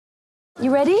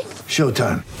You ready?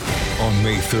 Showtime. On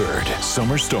May 3rd,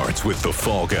 summer starts with The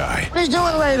Fall Guy. Let's do it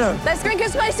later. Let's drink a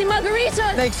spicy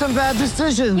margarita. Make some bad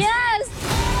decisions. Yes!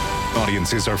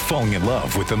 Audiences are falling in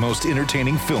love with the most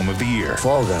entertaining film of the year.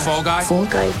 Fall Guy. Fall Guy? Fall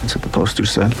Guy. That's what the poster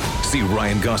said. See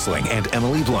Ryan Gosling and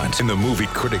Emily Blunt in the movie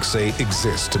critics say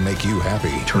exists to make you happy.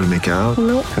 Trying to make it out?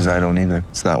 Nope. Because I don't either.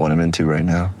 It's not what I'm into right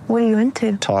now. What are you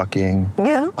into? Talking.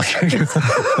 Yeah.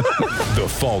 The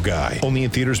Fall Guy. Only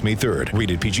in theaters May 3rd.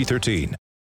 Rated PG-13.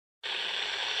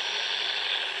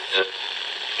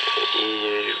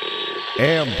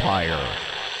 Empire.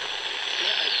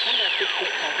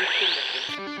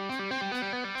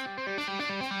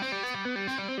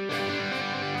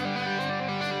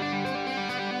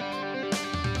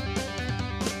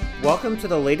 Welcome to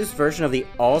the latest version of the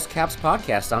All's Caps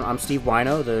podcast. I'm Steve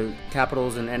Wino, the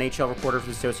Capitals and NHL reporter for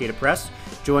the Associated Press,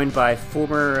 joined by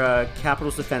former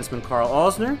Capitals defenseman Karl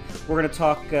Alzner. We're going to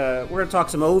talk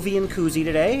some Ovi and Kuzi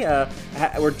today.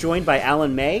 We're joined by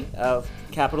Alan May,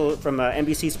 Capital from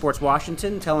NBC Sports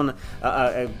Washington, telling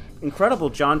an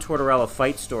incredible John Tortorella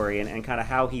fight story and kind of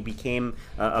how he became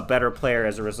a better player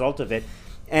as a result of it.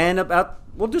 And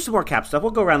we'll do some more Cap stuff.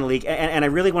 We'll go around the league, and I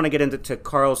really want to get into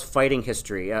Karl's fighting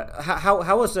history.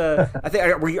 How was I think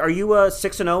are you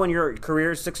 6-0 in your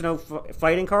career? 6-0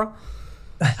 fighting, Karl?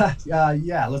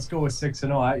 Yeah, let's go with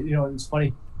 6-0. It's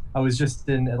funny. I was just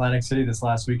in Atlantic City this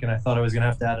last week, and I thought I was going to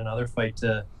have to add another fight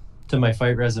to my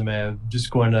fight resume. I'm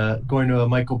just going to a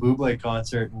Michael Bublé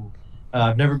concert, and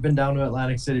I've never been down to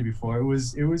Atlantic City before. It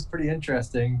was pretty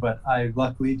interesting, but I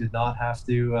luckily did not have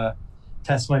to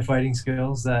test my fighting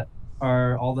skills that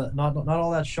are not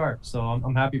all that sharp. So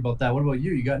I'm happy about that. What about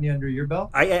you? You got any under your belt?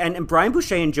 And Brian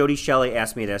Boucher and Jody Shelley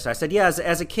asked me this. I said, yeah,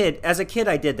 as a kid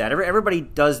I did that. Everybody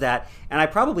does that, and I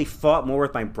probably fought more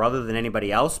with my brother than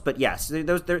anybody else. But yes,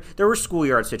 there were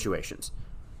schoolyard situations.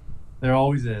 There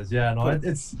always is. Yeah, no,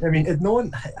 it's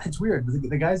weird.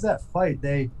 The guys that fight,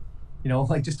 they,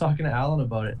 like just talking to Alan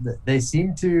about it, they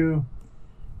seem to,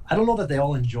 I don't know that they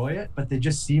all enjoy it, but they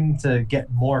just seem to get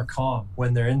more calm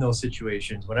when they're in those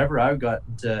situations. Whenever I've got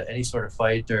into any sort of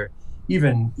fight, or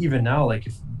even now, like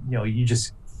if you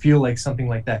just feel like something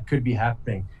like that could be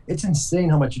happening, it's insane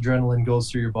how much adrenaline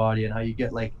goes through your body and how you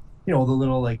get the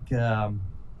little the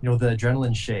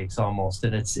adrenaline shakes almost.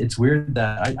 And it's weird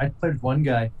that I played with one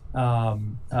guy,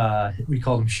 we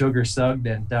called him Sugar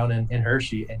Sugden down in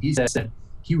Hershey, and he said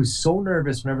he was so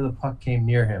nervous whenever the puck came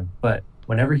near him, but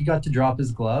whenever he got to drop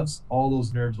his gloves, all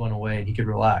those nerves went away and he could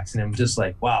relax. And I'm just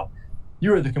like, wow,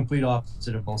 you are the complete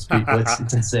opposite of most people.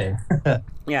 It's insane.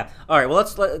 Yeah. All right. Well,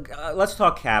 let's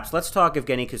talk Caps. Let's talk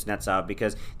Evgeny Kuznetsov,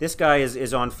 because this guy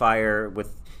is on fire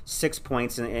with 6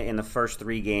 points in the first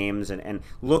 3 games and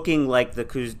looking like the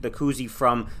Kuzi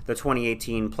from the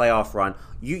 2018 playoff run.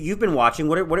 You've been watching.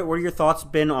 What are your thoughts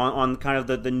been on kind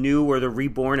of the new or the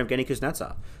reborn Evgeny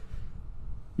Kuznetsov?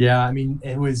 Yeah, I mean,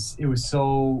 it was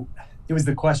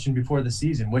the question before the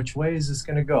season. Which way is this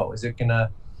going to go? Is it going to,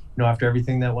 after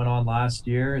everything that went on last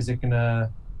year, is it going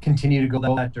to continue to go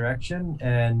that direction?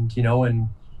 And,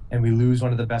 and we lose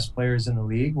one of the best players in the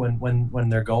league when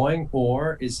they're going,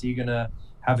 or is he going to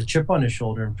have a chip on his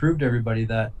shoulder and prove to everybody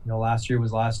that, last year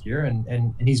was last year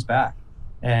and he's back,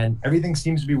 and everything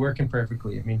seems to be working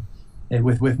perfectly. I mean, and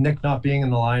with Nick not being in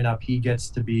the lineup, he gets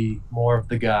to be more of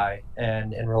the guy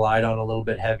and relied on a little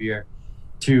bit heavier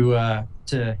to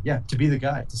be the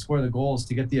guy, to score the goals,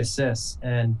 to get the assists.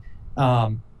 And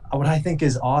what I think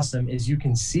is awesome is you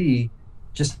can see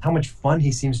just how much fun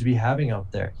he seems to be having out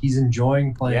there. He's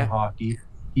enjoying playing hockey.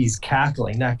 He's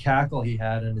cackling. That cackle he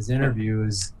had in his interview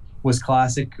was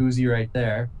classic Kuzi right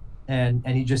there. And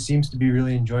he just seems to be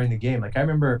really enjoying the game. Like I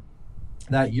remember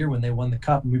that year when they won the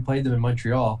cup and we played them in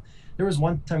Montreal, there was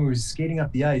one time we were skating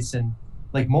up the ice, and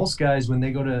like most guys, when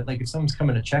they go to, like if someone's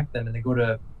coming to check them and they go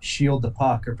to shield the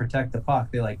puck or protect the puck,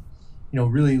 they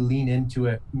really lean into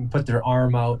it and put their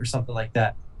arm out or something like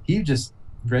that. He just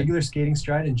regular skating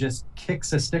stride and just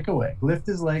kicks a stick away, lift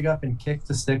his leg up and kicks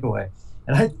the stick away.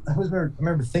 And I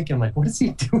remember thinking, like, what is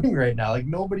he doing right now? Like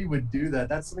nobody would do that.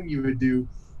 That's something you would do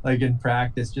like in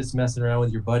practice, just messing around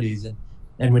with your buddies.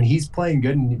 And when he's playing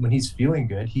good and when he's feeling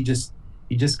good, he just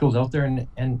goes out there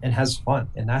and has fun.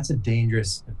 And that's a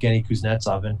dangerous Evgeny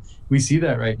Kuznetsov. And we see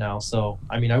that right now. So,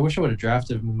 I mean, I wish I would have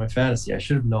drafted him in my fantasy. I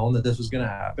should have known that this was going to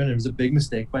happen. It was a big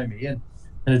mistake by me. And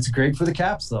it's great for the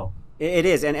Caps, though. It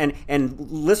is, and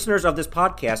listeners of this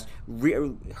podcast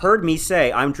heard me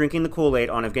say I'm drinking the Kool-Aid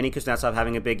on Evgeny Kuznetsov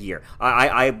having a big year.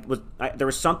 There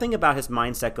was something about his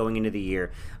mindset going into the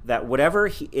year that whatever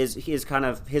he is kind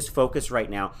of his focus right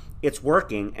now, it's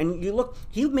working. And you look,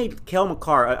 he made Cale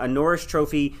Makar, a Norris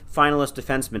Trophy finalist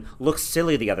defenseman, look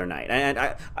silly the other night.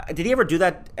 And did he ever do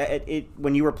that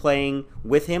when you were playing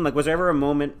with him? Like, was there ever a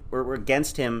moment where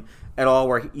against him at all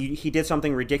where he did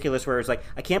something ridiculous where it's like,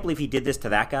 I can't believe he did this to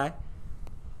that guy?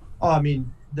 Oh, I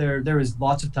mean, there was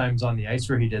lots of times on the ice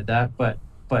where he did that, but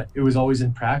it was always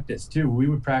in practice too. We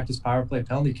would practice power play,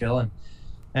 penalty kill,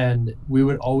 and we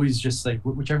would always just like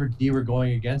whichever D we're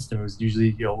going against him. It was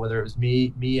usually, whether it was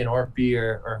me and Orpy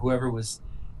or whoever was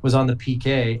on the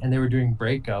PK, and they were doing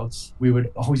breakouts. We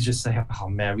would always just say, "Oh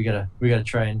man, we gotta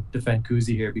try and defend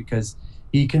Kuzi here because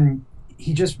he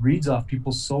just reads off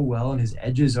people so well, and his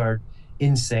edges are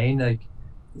insane. Like,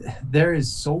 there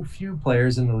is so few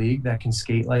players in the league that can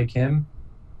skate like him,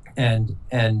 and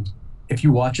if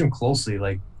you watch him closely,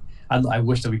 like I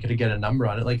wish that we could get a number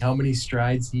on it, like how many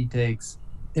strides he takes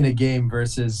in a game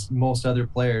versus most other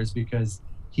players, because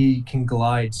he can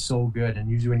glide so good. And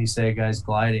usually when you say a guy's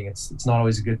gliding, it's not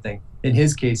always a good thing. In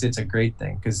his case, it's a great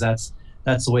thing because that's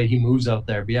the way he moves out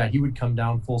there. But yeah, he would come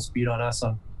down full speed on us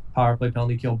on power play,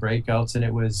 penalty kill, breakouts, and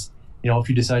it was, if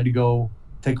you decide to go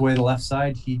take away the left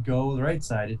side, he'd go the right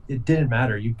side. It didn't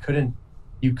matter. You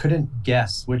couldn't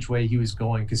guess which way he was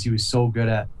going because he was so good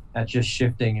at just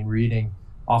shifting and reading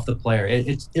off the player.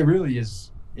 It really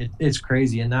is. It's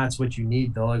crazy, and that's what you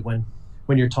need though. Like when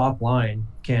your top line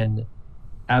can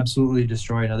absolutely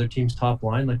destroy another team's top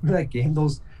line. Like that game,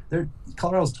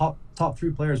 Colorado's top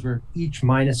three players were each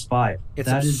 -5. It's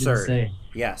that absurd. is insane.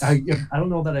 Yes. I don't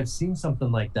know that I've seen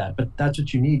something like that, but that's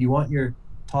what you need. You want your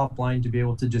top line to be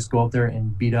able to just go out there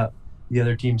and beat up the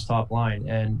other team's top line,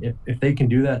 and if they can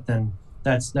do that, then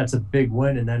that's a big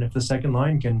win. And then if the second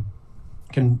line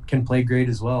can play great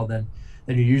as well, then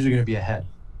you're usually going to be ahead.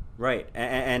 Right.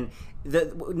 And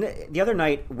the other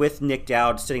night with Nick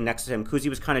Dowd sitting next to him, Kuzi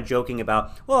was kind of joking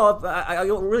about, well, I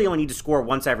really only need to score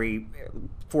once every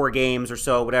 4 games or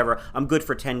so, whatever. I'm good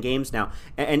for 10 games now.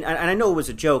 And I know it was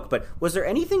a joke, but was there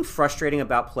anything frustrating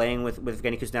about playing with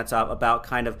Evgeny Kuznetsov about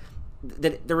kind of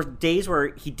that there were days where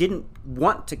he didn't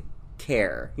want to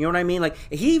care? You know what I mean? Like,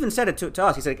 he even said it to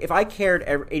us. He said, if I cared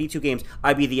every 82 games,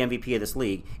 I'd be the MVP of this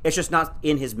league. It's just not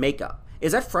in his makeup.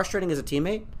 Is that frustrating as a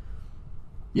teammate?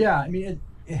 Yeah, I mean,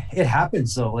 it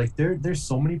happens though. Like there's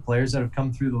so many players that have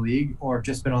come through the league or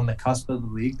just been on the cusp of the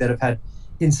league that have had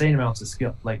insane amounts of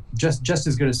skill, like just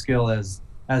as good a skill as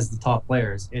the top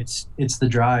players. It's the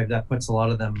drive that puts a lot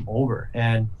of them over.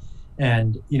 And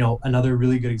another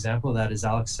really good example of that is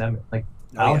Alex Semin. Like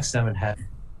Alex Semin had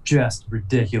just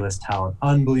ridiculous talent,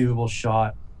 unbelievable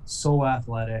shot, so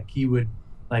athletic. He would,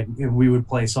 like, if we would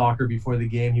play soccer before the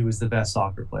game, he was the best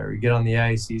soccer player. You get on the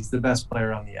ice, he's the best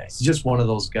player on the ice. He's just one of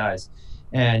those guys.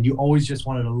 And you always just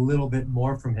wanted a little bit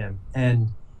more from him.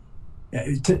 And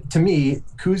to me,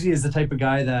 Kuzi is the type of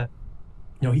guy that,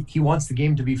 he wants the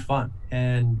game to be fun.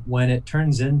 And when it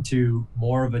turns into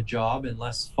more of a job and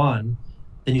less fun,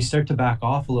 then you start to back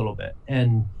off a little bit.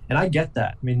 And I get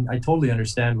that. I mean, I totally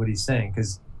understand what he's saying,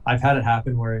 because I've had it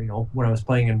happen where, when I was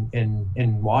playing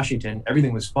in Washington,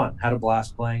 everything was fun. Had a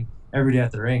blast playing. Every day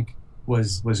at the rink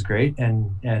was great,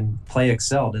 and play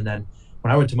excelled. And then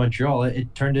when I went to Montreal,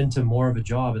 it turned into more of a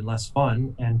job and less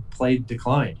fun, and play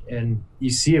declined. And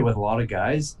you see it with a lot of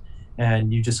guys,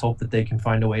 and you just hope that they can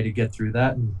find a way to get through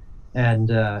that. And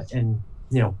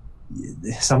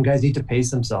some guys need to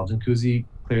pace themselves, and Kuzi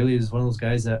clearly is one of those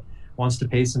guys that wants to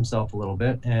pace himself a little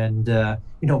bit. And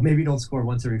maybe don't score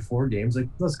once every 4 games. Like,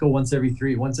 let's go once every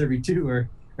 3, once every 2, or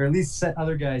at least set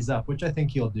other guys up, which I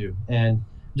think he'll do. And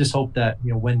just hope that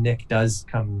when Nick does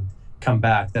come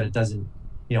back, that it doesn't,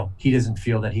 he doesn't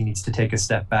feel that he needs to take a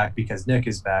step back because Nick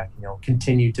is back.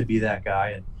 Continue to be that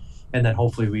guy, and then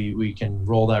hopefully we can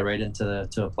roll that right into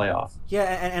a playoff. Yeah,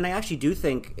 and I actually do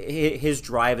think his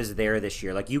drive is there this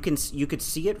year. Like, you could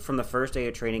see it from the first day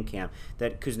of training camp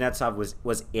that Kuznetsov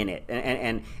was in it,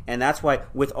 and that's why,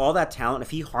 with all that talent,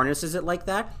 if he harnesses it like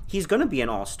that, he's going to be an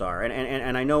all-star.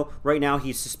 And I know right now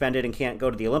he's suspended and can't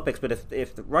go to the Olympics, but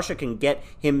if Russia can get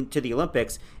him to the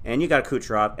Olympics, and you got a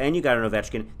Kucherov and you got an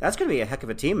Ovechkin, that's going to be a heck of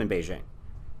a team in Beijing.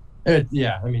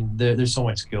 Yeah, I mean, there's so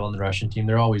much skill in the Russian team.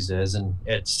 There always is, and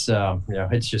it's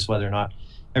it's just whether or not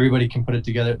everybody can put it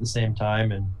together at the same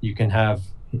time, and you can have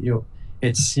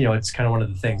it's kind of one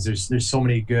of the things. There's so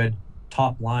many good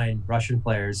top line Russian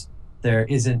players. There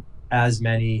isn't as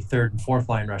many third and fourth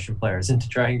line Russian players, and to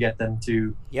try and get them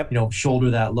to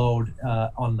shoulder that load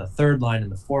on the third line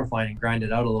and the fourth line and grind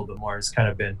it out a little bit more has kind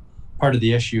of been part of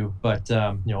the issue. But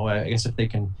I guess if they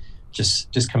can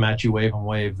just come at you wave and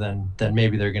wave, then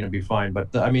maybe they're going to be fine.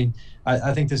 But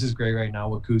I think this is great right now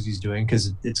what Kuzi's doing,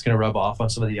 because it's going to rub off on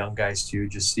some of the young guys too.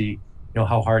 Just see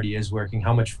how hard he is working,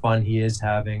 how much fun he is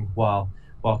having while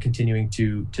continuing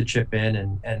to chip in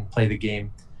and play the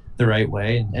game the right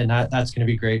way, and that's going to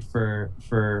be great for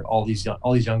all these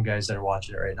young guys that are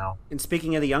watching it right now. And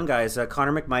speaking of the young guys,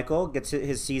 Connor McMichael gets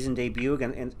his season debut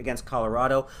against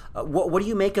Colorado. What do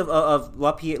you make of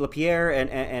Lapierre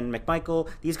and McMichael?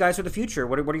 These guys are the future.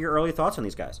 What are your early thoughts on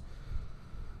these guys?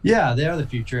 Yeah, they are the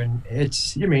future, and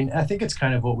I think it's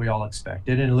kind of what we all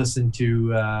expected. And listen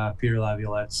to Peter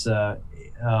Laviolette's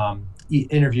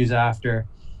interviews after.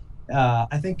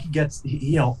 I think he gets,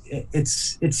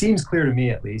 it seems clear to me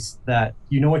at least that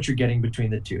what you're getting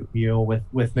between the two.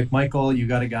 With McMichael, you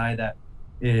got a guy that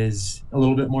is a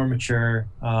little bit more mature,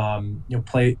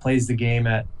 plays the game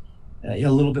at a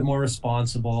little bit more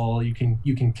responsible. You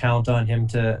can count on him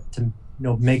to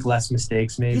make less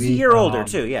mistakes maybe. He's a year older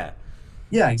too, yeah.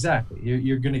 Yeah, exactly.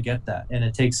 You're going to get that, and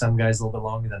it takes some guys a little bit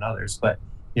longer than others. But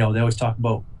they always talk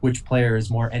about which player is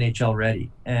more NHL ready,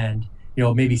 and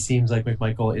it maybe seems like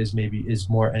McMichael is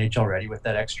more NHL ready with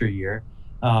that extra year.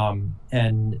 I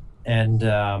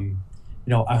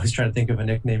was trying to think of a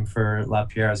nickname for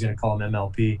Lapierre. I was going to call him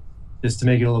MLP just to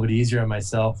make it a little bit easier on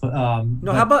myself. How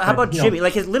about Jimmy?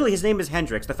 His name is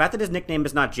Hendricks. The fact that his nickname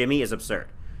is not Jimmy is absurd.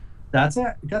 That's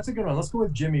a good one. Let's go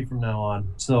with Jimmy from now on.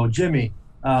 So Jimmy,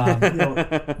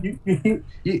 it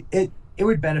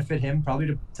would benefit him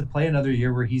probably to play another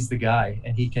year where he's the guy,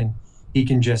 and he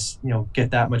can just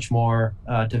get that much more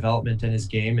development in his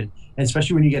game, and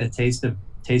especially when you get a taste of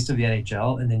the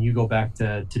NHL, and then you go back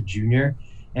to junior,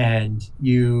 and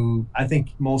I think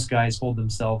most guys hold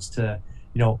themselves to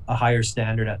a higher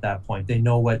standard at that point. They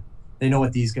know what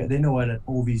these guys, they know what an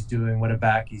Ovi's doing, what a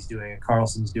Backy's doing, a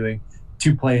Carlson's doing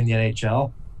to play in the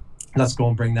NHL. Let's go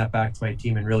and bring that back to my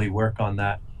team and really work on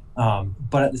that.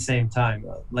 But at the same time,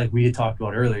 like we had talked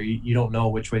about earlier, you don't know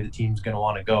which way the team's going to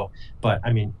want to go. But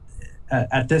I mean,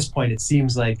 at this point, it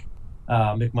seems like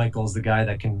McMichael is the guy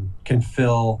that can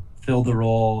fill the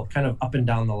role kind of up and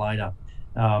down the lineup,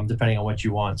 depending on what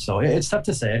you want. So it's tough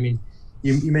to say. I mean,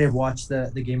 you may have watched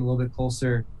the game a little bit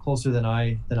closer than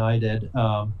I did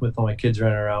with all my kids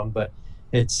running around. But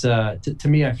it's to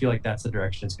me, I feel like that's the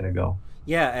direction it's going to go.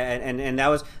 Yeah, and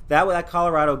that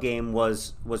Colorado game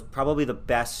was probably the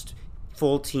best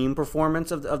full team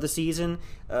performance of the season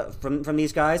from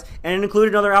these guys, and it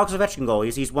included another Alex Ovechkin goal.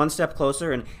 He's one step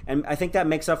closer, and I think that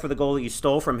makes up for the goal that you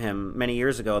stole from him many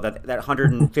years ago, that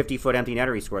 150-foot empty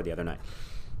netter he scored the other night.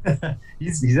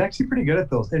 He's actually pretty good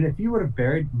at those, and if he would have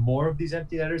buried more of these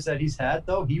empty netters that he's had,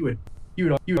 though, he would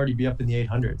already be up in the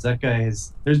 800s. That guy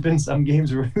is. There's been some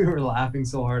games where we were laughing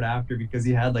so hard after because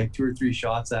he had like 2 or 3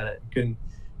 shots at it and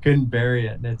couldn't bury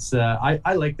it. And it's I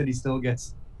like that he still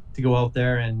gets to go out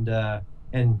there and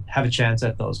have a chance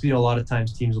at those. A lot of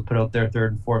times teams will put out their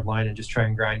third and fourth line and just try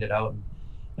and grind it out,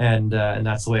 and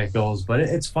that's the way it goes. But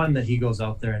it's fun that he goes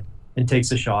out there and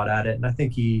takes a shot at it. And I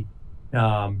think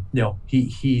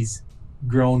he's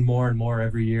grown more and more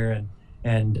every year,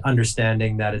 and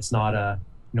understanding that it's not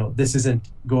this isn't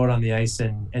go out on the ice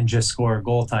and just score a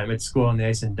goal time. It's go on the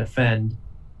ice and defend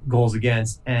goals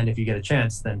against, and if you get a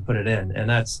chance, then put it in. And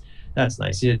that's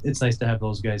nice. It's nice to have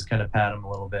those guys kind of pat him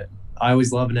a little bit. I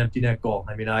always love an empty net goal.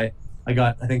 I mean, I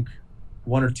got, I think,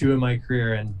 1 or 2 in my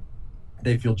career, and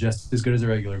they feel just as good as a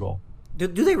regular goal. Do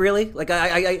they really? Like,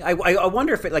 I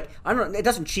wonder if it, like, I don't know, it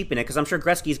doesn't cheapen it, because I'm sure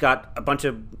Gretzky's got a bunch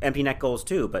of empty net goals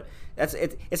too, but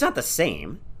it's not the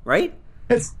same, right?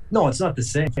 It's not the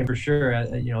same for sure.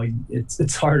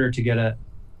 It's harder to get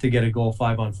a goal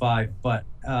 5-on-5, but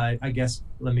I guess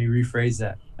let me rephrase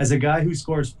that. As a guy who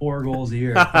scores 4 goals a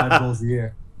year, 5 goals a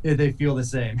year, they feel the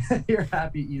same. You're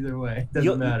happy either way.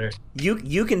 Doesn't matter.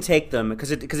 You can take them because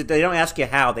they don't ask you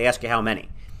how, they ask you how many.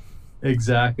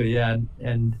 Exactly, yeah.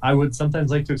 And I would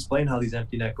sometimes like to explain how these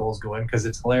empty net goals go in, because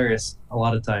it's hilarious a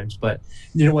lot of times. But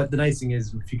you know what? The nice thing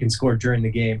is, if you can score during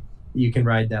the game, you can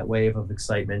ride that wave of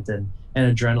excitement and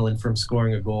adrenaline from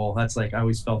scoring a goal. That's like, I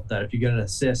always felt that if you get an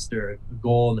assist or a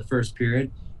goal in the first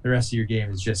period, the rest of your game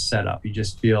is just set up. You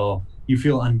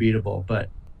feel unbeatable. But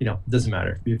it doesn't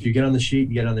matter. If you get on the sheet,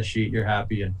 you're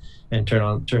happy, and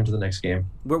turn to the next game.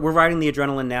 We're riding the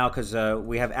adrenaline now because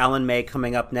we have Alan May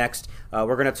coming up next.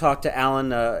 We're going to talk to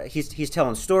Alan. He's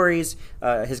telling stories,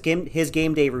 his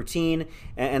game day routine,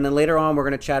 and then later on we're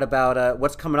going to chat about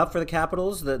what's coming up for the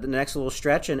Capitals, the next little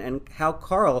stretch, and how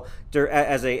Carl,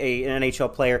 as an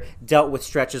NHL player, dealt with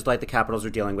stretches like the Capitals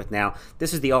are dealing with now.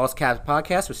 This is the All Caps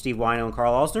podcast with Steve Wino and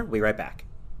Carl Alsner. We'll be right back.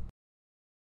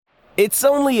 It's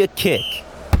only a kick,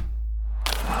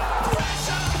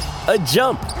 a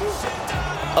jump,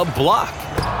 a block.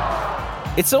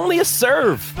 It's only a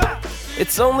serve.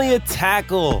 It's only a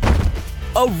tackle,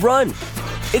 a run.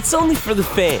 It's only for the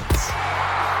fans.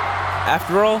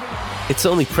 After all, it's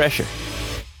only pressure.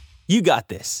 You got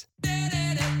this.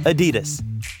 Adidas.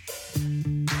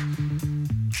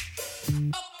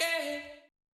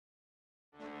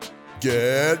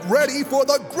 Get ready for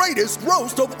the greatest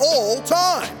roast of all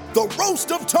time, the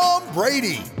Roast of Tom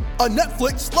Brady, a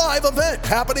Netflix live event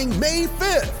happening May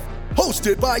 5th.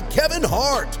 Hosted by Kevin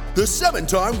Hart, the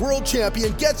 7-time world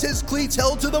champion gets his cleats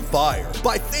held to the fire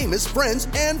by famous friends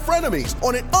and frenemies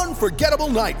on an unforgettable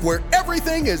night where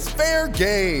everything is fair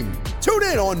game. Tune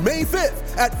in on May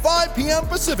 5th at 5 p.m.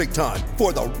 Pacific time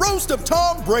for the Roast of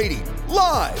Tom Brady,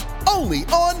 live only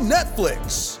on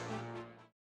Netflix.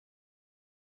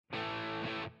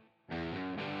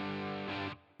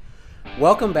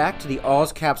 Welcome back to the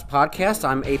All's Caps podcast.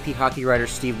 I'm AP hockey writer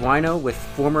Steve Wino with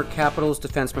former Capitals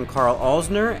defenseman Karl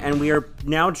Alzner, and we are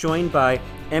now joined by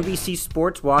NBC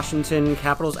Sports Washington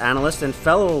Capitals analyst and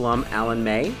fellow alum Alan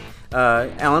May.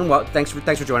 Alan, well, thanks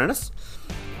for joining us.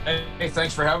 Hey,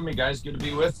 thanks for having me, guys. Good to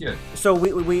be with you. So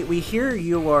we hear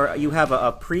you have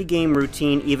a pregame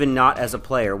routine, even not as a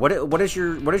player. What is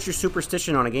your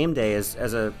superstition on a game day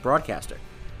as a broadcaster?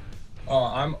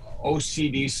 I'm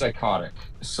OCD psychotic.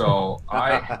 So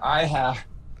I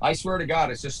swear to God,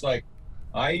 it's just like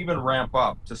I even ramp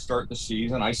up to start the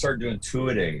season. I start doing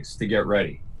 2-a-days to get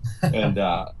ready and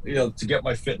to get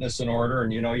my fitness in order.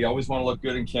 And you always want to look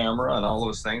good in camera and all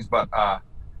those things. But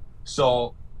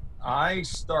so I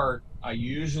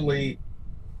usually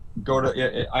go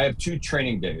to. I have 2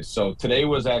 training days. So today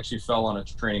fell on a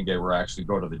training day where I actually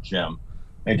go to the gym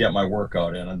and get my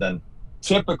workout in, and then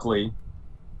typically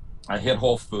I hit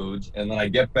Whole Foods, and then I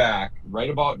get back right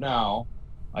about now.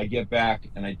 I get back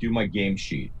and I do my game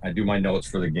sheet. I do my notes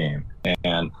for the game.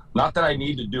 And not that I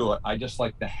need to do it. I just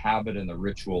like the habit and the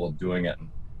ritual of doing it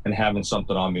and having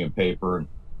something on me in paper and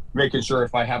making sure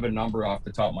if I have a number off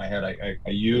the top of my head, I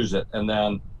use it. And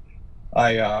then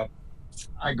I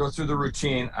go through the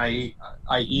routine. I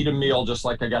eat a meal just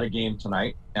like I got a game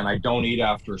tonight, and I don't eat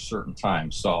after a certain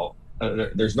time. So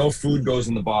there's no food goes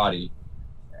in the body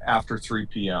after 3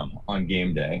 p.m. on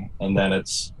game day. And then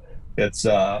it's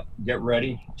get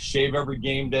ready, shave every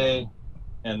game day,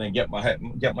 and then get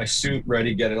my suit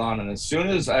ready, get it on. And as soon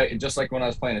as just like when I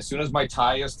was playing, as soon as my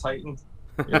tie is tightened,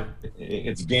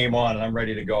 it's game on and I'm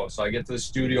ready to go. So I get to the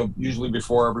studio usually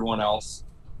before everyone else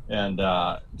and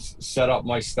set up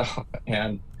my stuff,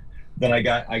 and then I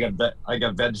got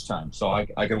veg time, so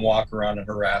I can walk around and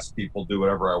harass people, do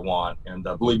whatever I want. And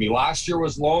believe me, last year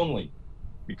was lonely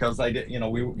because we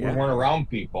weren't around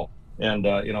people, and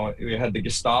we had the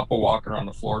Gestapo walking around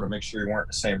the floor to make sure we weren't in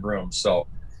the same room. So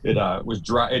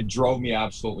it drove me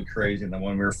absolutely crazy. And then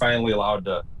when we were finally allowed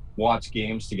to watch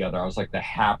games together, I was like the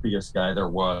happiest guy there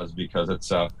was, because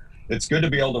it's good to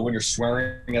be able to, when you're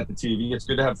swearing at the TV, it's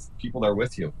good to have people there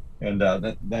with you. And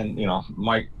then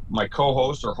my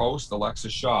co-host or host,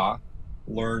 Alexis Shaw,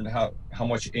 learned how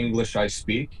much English I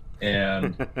speak,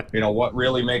 and what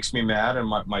really makes me mad, and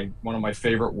one of my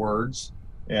favorite words,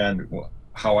 and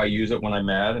how I use it when I'm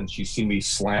mad. And she's seen me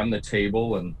slam the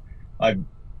table, and I've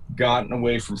gotten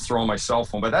away from throwing my cell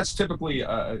phone. But that's typically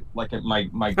like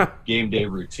my game day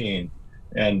routine.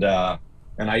 And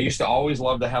I used to always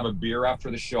love to have a beer after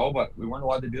the show, but we weren't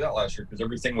allowed to do that last year because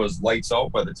everything was lights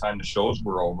out by the time the shows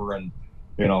were over. And,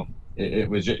 it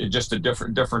was just a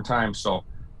different time. So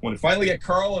when we finally get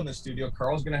Karl in the studio,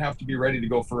 Karl's going to have to be ready to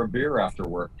go for a beer after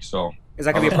work. So is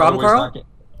that going to be a problem, Karl?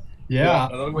 Yeah.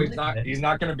 He's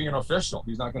not going to be an official.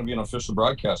 He's not going to be an official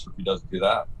broadcaster if he doesn't do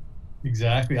that.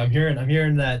 Exactly. I'm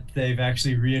hearing that they've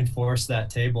actually reinforced that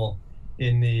table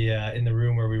in the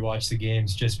room where we watch the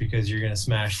games, just because you're going to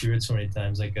smash through it so many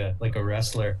times like a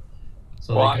wrestler.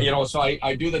 So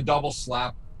I do the double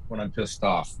slap when I'm pissed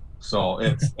off. So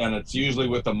it's usually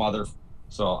with the mother.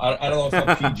 So I don't know if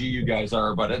how PG you guys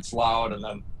are, but it's loud. And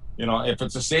then, if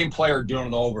it's the same player doing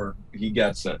it over, he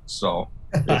gets it. So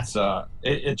it's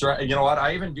you know what?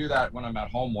 I even do that when I'm at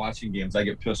home watching games. I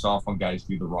get pissed off when guys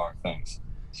do the wrong things.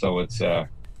 So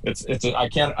I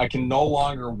can no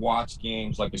longer watch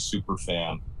games like a super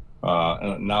fan.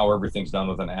 And now everything's done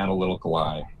with an analytical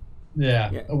eye.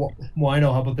 Yeah. Well, I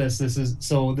know. How about this? This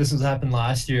was happened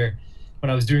last year when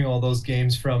I was doing all those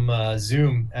games from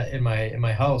Zoom in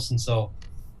my house. And so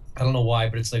I don't know why,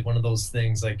 but it's like one of those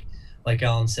things, like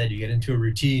Alan said, you get into a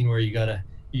routine where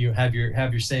you have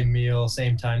your same meal,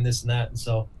 same time, this and that. And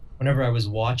so whenever I was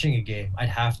watching a game, I'd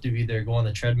have to either go on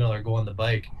the treadmill or go on the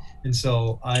bike. And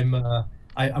so I'm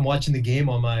I'm watching the game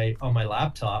on my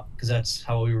laptop because that's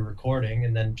how we were recording,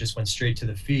 and then just went straight to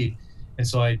the feed. And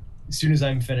so as soon as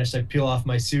I'm finished, I peel off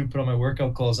my suit, put on my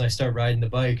workout clothes, and I start riding the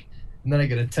bike. And then I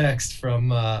get a text from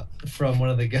one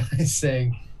of the guys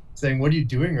saying, "What are you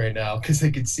doing right now?" Because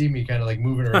they could see me kind of like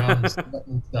moving around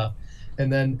and stuff.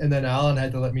 And then Alan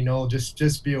had to let me know,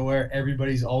 just be aware,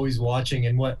 everybody's always watching.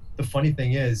 And what the funny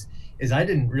thing is I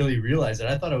didn't really realize it.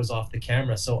 I thought I was off the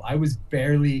camera, so I was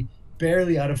barely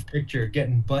out of picture,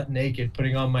 getting butt naked,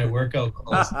 putting on my workout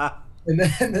clothes,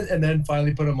 and then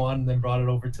finally put them on, and then brought it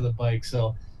over to the bike.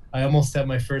 So I almost had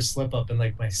my first slip up in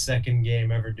like my second game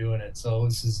ever doing it. So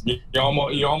this is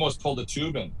you almost pulled a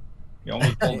tube in. You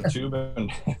almost pulled a tube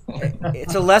in.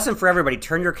 It's a lesson for everybody.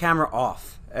 Turn your camera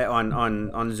off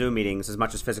on Zoom meetings as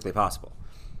much as physically possible.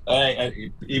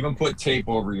 Even put tape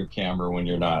over your camera when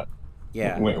you're not.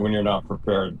 Yeah. When you're not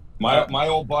prepared. My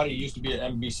old buddy used to be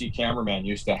an NBC cameraman.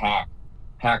 Used to hack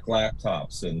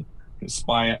laptops and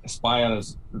spy on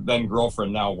his then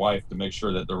girlfriend, now wife, to make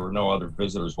sure that there were no other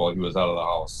visitors while he was out of the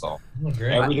house. So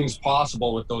everything's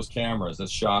possible with those cameras.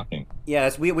 It's shocking.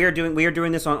 Yes, we are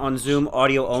doing this on Zoom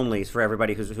audio only for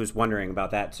everybody who's wondering about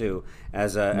that too.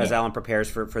 As Alan prepares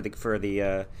for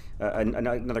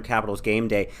another Capitals game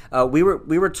day. We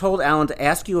were told, Alan, to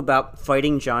ask you about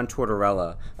fighting John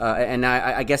Tortorella, and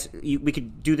I guess we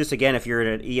could do this again if you're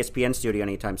at an ESPN studio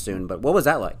anytime soon. But what was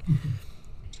that like?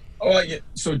 Oh, yeah.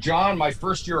 So John, my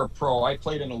first year of pro, I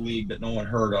played in a league that no one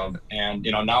heard of, and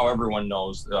now everyone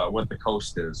knows what the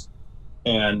Coast is.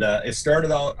 And it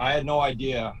started out, I had no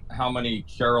idea how many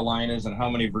Carolinas and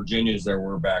how many Virginias there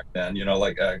were back then.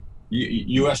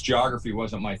 U.S. geography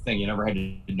wasn't my thing. You never had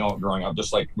to know it growing up,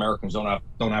 just like Americans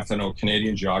don't have to know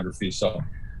Canadian geography. So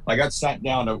I got sent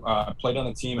down to played on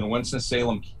a team in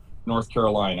Winston-Salem, North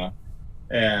Carolina,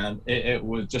 and it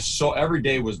was just so, every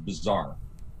day was bizarre.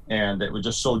 And it was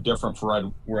just so different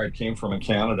from where I came from in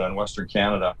Canada, in Western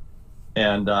Canada.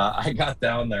 And I got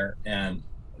down there, and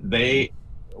the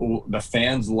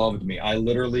fans loved me. I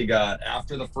literally got,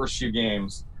 after the first few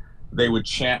games, they would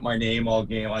chant my name all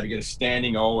game. I'd get a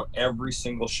standing O every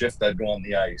single shift I'd go on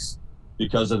the ice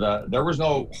because of there was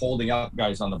no holding up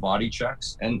guys on the body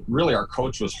checks. And really, our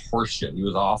coach was horseshit. He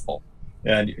was awful.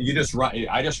 And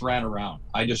I just ran around.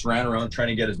 Trying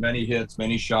to get as many hits,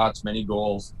 many shots, many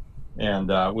goals. And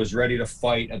was ready to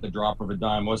fight at the drop of a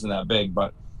dime. Wasn't that big,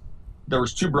 but there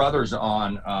was two brothers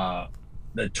on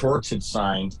that Torts had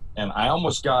signed, and I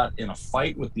almost got in a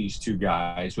fight with these two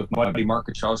guys, with my buddy Mark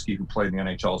Kachowski, who played in the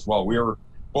NHL as well. We were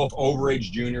both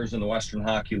overage juniors in the Western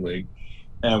Hockey League,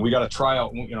 and we got a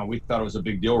tryout. We thought it was a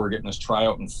big deal. We're getting this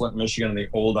tryout in Flint, Michigan, in the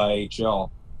old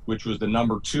IHL, which was the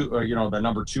number two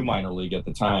minor league at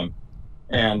the time,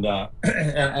 and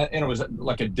it was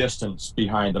like a distance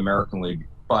behind the American League.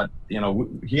 But,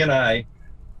 he and I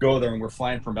go there, and we're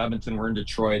flying from Edmonton. We're in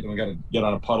Detroit, and we got to get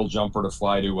on a puddle jumper to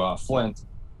fly to Flint.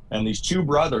 And these two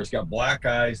brothers got black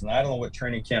eyes, and I don't know what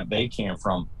training camp they came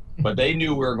from, but they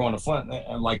knew we were going to Flint.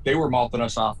 And like, they were mouthing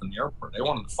us off in the airport. They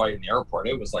wanted to fight in the airport.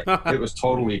 It was like, it was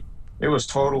totally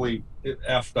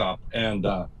effed up. And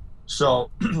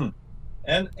so,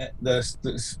 and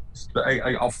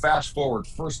I'll fast forward.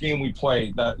 First game we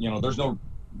played,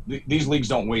 these leagues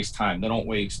don't waste time. They don't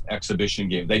waste exhibition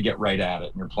games. They get right at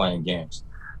it, and you're playing games.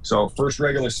 So first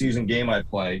regular season game I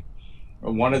play,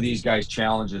 one of these guys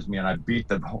challenges me, and I beat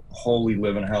the holy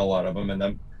living hell out of him. And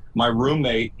then my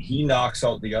roommate, he knocks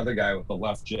out the other guy with the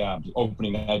left jab,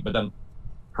 opening night, but then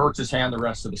hurts his hand the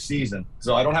rest of the season.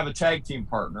 So I don't have a tag team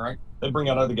partner. They bring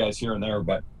out other guys here and there,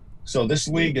 but so this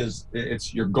league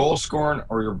it's your goal scoring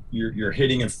or you're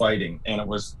hitting and fighting, and it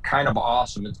was kind of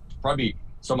awesome. It's probably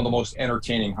some of the most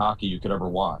entertaining hockey you could ever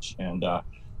watch. And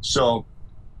so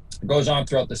it goes on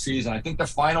throughout the season. I think the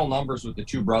final numbers with the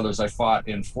two brothers, I fought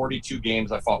in 42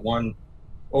 games. I fought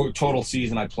total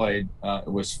season I played.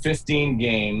 It was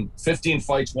 15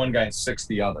 fights, one guy and 6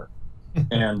 the other.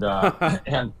 And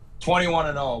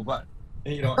 21-0, but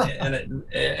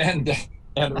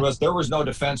and there was no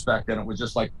defense back then. It was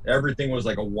just like everything was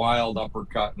like a wild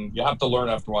uppercut, and you have to learn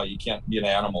after a while you can't be an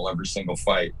animal every single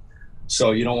fight.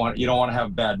 So you don't want to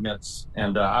have bad mitts,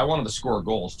 and I wanted to score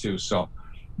goals too. So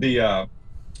these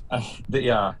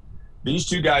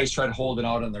two guys tried holding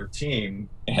out on their team,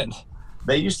 and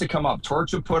they used to come up.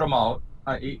 Torch would put them out,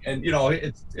 and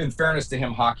it's, in fairness to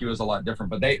him, hockey was a lot different.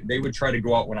 But they would try to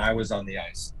go out when I was on the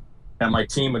ice, and my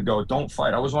team would go, "Don't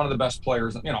fight." I was one of the best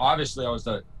players. Obviously I was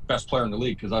the best player in the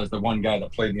league because I was the one guy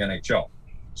that played in the NHL.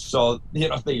 So they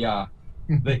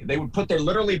would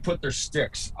literally put their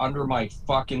sticks under my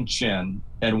fucking chin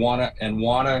and wanna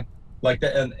like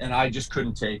that, and I just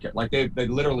couldn't take it. Like they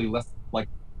literally left, like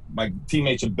my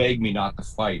teammates would beg me not to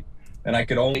fight, and I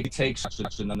could only take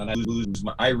such, and then I lose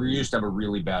I used to have a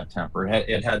really bad temper.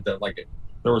 It had the, like,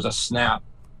 there was a snap.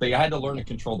 I had to learn to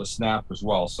control the snap as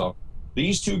well. So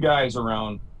these two guys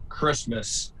around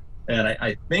Christmas, and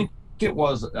I think it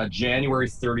was a January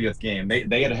 30th game.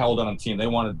 They had held on a team. They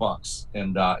wanted bucks,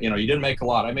 and you didn't make a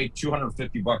lot. I made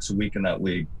 $250 a week in that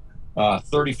league,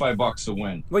 $35 a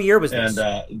win. What year was this?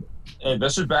 And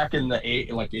this was back in the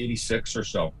 86 or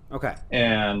so. Okay.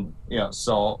 And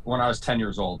so when I was 10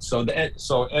 years old. So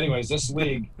anyways, this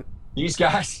league, these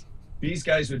guys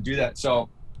would do that. So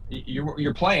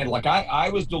you're playing, like, I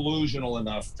was delusional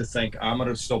enough to think I'm going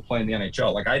to still play in the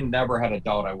NHL. Like, I never had a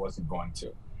doubt I wasn't going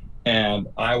to. And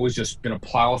I was just going to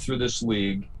plow through this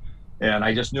league. And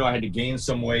I just knew I had to gain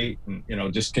some weight and,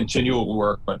 just continue to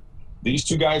work. But these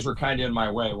two guys were kind of in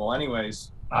my way. Well,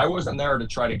 anyways, I wasn't there to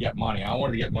try to get money. I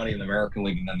wanted to get money in the American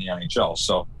League and then the NHL.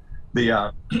 So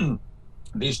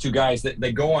these two guys,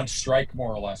 they go on strike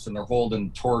more or less, and they're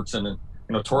holding Torts, and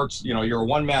Torts, you're a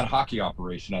one-man hockey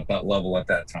operation at that level at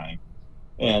that time.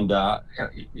 And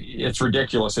it's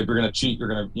ridiculous. If you're going to cheat, you're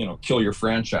going to, kill your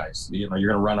franchise. You're going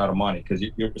to run out of money because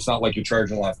it's not like you're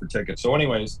charging a lot for tickets. So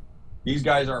anyways, these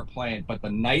guys aren't playing. But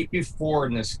the night before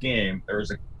in this game, there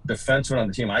was a defenseman on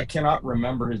the team. I cannot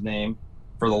remember his name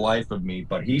for the life of me,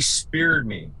 but he speared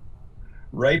me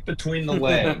right between the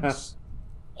legs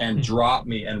and dropped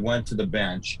me and went to the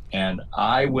bench. And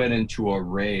I went into a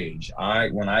rage.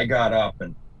 When I got up,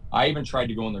 and I even tried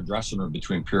to go in their dressing room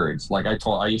between periods. Like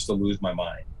I used to lose my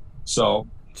mind. So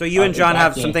you and John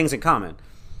have some things in common.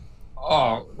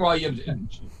 Oh, well,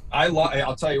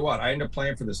 I'll tell you what, I ended up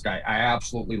playing for this guy. I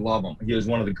absolutely love him. He is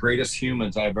one of the greatest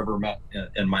humans I've ever met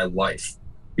in my life.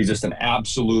 He's just an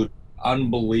absolute,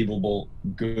 unbelievable,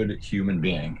 good human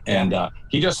being. And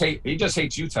he just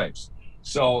hates you types.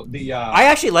 So I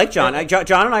actually like John.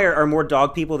 John and I are more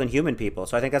dog people than human people.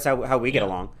 So I think that's how we get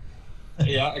along.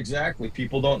 Yeah, exactly.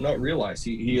 People don't realize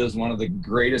he is one of the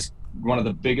greatest, one of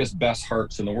the biggest, best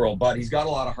hearts in the world. But he's got a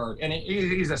lot of heart, and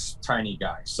he's a tiny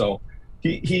guy. So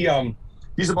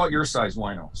he's about your size,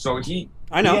 Wino. So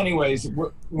I know. Anyways,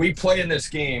 we play in this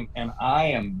game, and I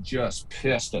am just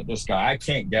pissed at this guy. I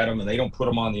can't get him, and they don't put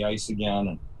him on the ice again.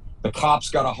 And the cops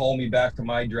got to haul me back to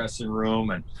my dressing room,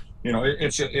 and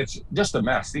it's just a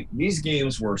mess. These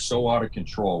games were so out of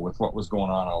control with what was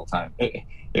going on all the time.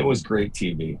 It was great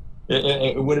TV.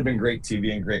 It would have been great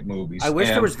TV and great movies. I wish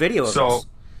there was video of this.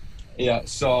 Yeah,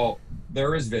 so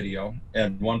there is video,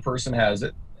 and one person has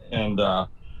it, and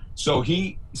so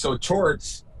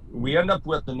Torts, we end up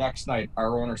with the next night,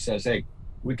 our owner says, hey,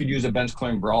 we could use a bench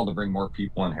clearing brawl to bring more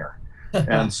people in here.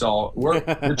 And so we're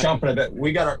jumping a bit.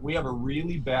 We have a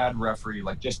really bad referee,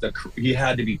 like he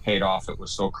had to be paid off. It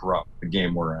was so corrupt, the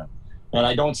game we're in. And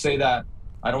I don't say that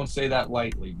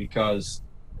lightly, because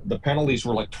the penalties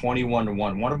were like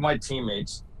 21-1. One of my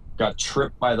teammates got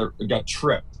tripped,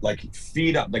 like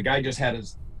feet up. The guy just had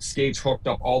his skates hooked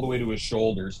up all the way to his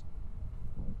shoulders.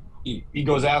 He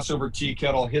goes ass over tea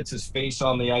kettle, hits his face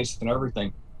on the ice and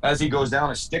everything. As he goes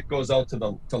down, a stick goes out to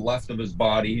the left of his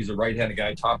body. He's a right-handed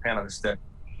guy, top hand of the stick.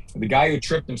 The guy who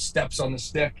tripped him steps on the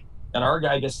stick, and our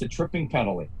guy gets the tripping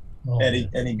penalty.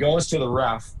 And he goes to the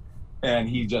ref, and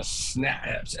he just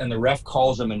snaps, and the ref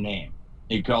calls him a name.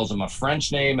 He calls him a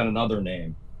French name and another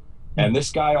name. And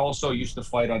this guy also used to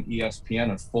fight on ESPN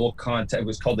in full contact. It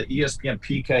was called the ESPN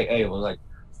PKA. It was like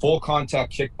full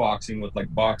contact kickboxing with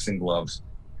like boxing gloves.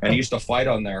 And he used to fight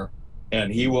on there,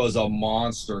 and he was a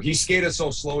monster. He skated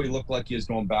so slow he looked like he was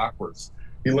going backwards.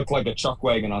 He looked like a chuck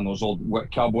wagon on those old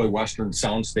cowboy western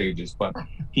sound stages, but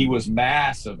he was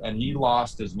massive, and he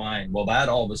lost his mind. Well, that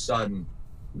all of a sudden,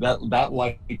 that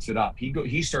lights it up.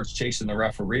 He starts chasing the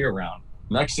referee around.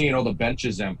 Next thing you know, the bench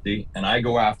is empty, and I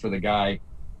go after the guy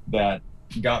that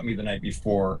got me the night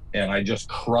before, and I just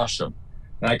crush him.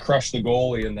 And I crush the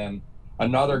goalie, and then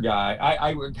another guy,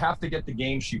 I would have to get the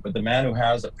game sheet, but the man who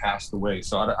has it passed away.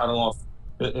 So I don't know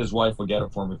if his wife will get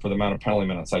it for me for the amount of penalty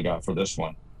minutes I got for this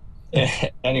one.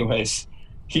 Anyways,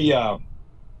 he,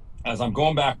 as I'm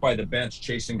going back by the bench,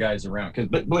 chasing guys around, because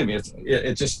believe me,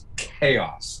 it's just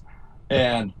chaos.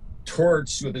 And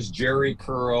Torts with his Jerry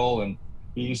curl, and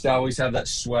he used to always have that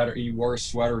sweater. He wore a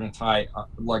sweater and a tie,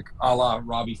 like a la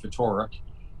Robbie Ftorek.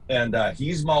 And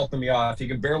he's mouthing me off. He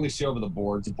can barely see over the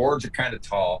boards. The boards are kind of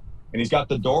tall. And he's got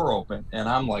the door open. And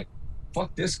I'm like,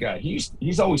 fuck this guy. He's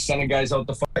always sending guys out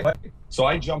to fight. So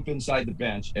I jump inside the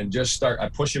bench and I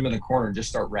push him in the corner and just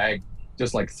start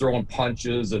just like throwing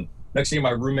punches. And next thing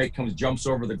my roommate jumps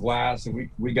over the glass, and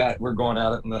we're going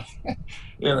at it in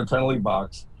the penalty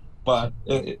box. But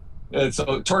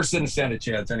so Torts didn't stand a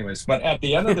chance anyways. But at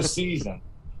the end of the season,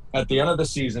 at the end of the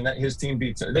season, his team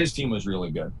was really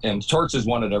good, and Torts has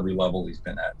won at every level he's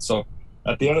been at. So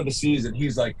at the end of the season,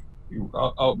 he's like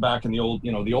out back in the old,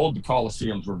 the old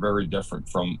Coliseums were very different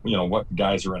from what the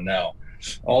guys are in now.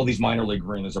 All these minor league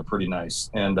arenas are pretty nice,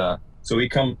 and so he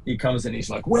comes in, he's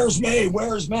like, "Where's May?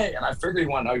 Where's May?" And I figured he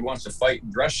wants to fight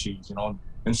in dress shoes,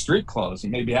 in street clothes,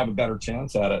 and maybe have a better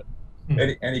chance at it.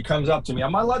 And he comes up to me.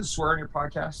 Am I allowed to swear on your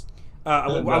podcast?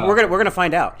 We're gonna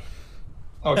find out.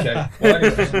 Okay.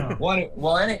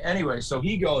 Anyway, so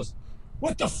he goes,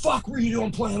 "What the fuck were you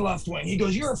doing playing left wing?" He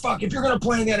goes, if you're gonna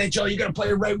play in the NHL, you gotta play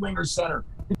a right wing or center.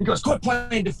 He goes, "Quit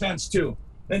playing defense too."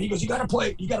 Then he goes, you gotta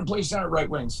play center, right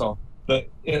wing. So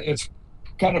it's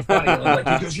kind of funny. Like,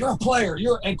 he goes, "You're a player,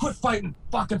 and quit fucking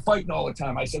fighting all the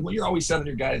time." I said, "Well, you're always sending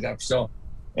your guys up." So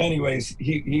anyways,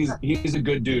 he's a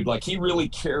good dude. Like, he really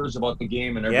cares about the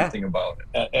game and everything about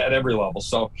it at every level.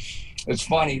 So it's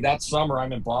funny, that summer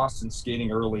I'm in Boston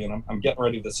skating early, and I'm getting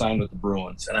ready to sign with the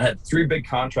Bruins. And I had 3 big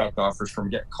contract offers from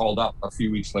getting called up a few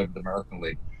weeks later to the American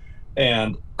League.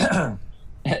 And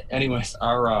anyways,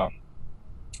 I'm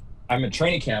in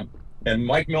training camp, and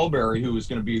Mike Milbury, who is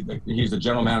going to be he's the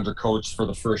general manager coach for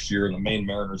the first year in the Maine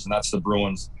Mariners, and that's the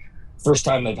Bruins. First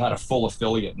time they've had a full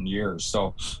affiliate in years.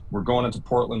 So we're going into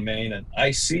Portland, Maine, and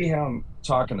I see him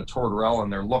talking to Tortorella,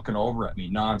 and they're looking over at me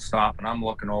nonstop, and I'm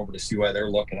looking over to see why they're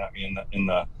looking at me in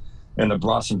the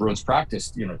Boston Bruins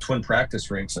practice, twin practice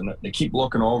rinks, and they keep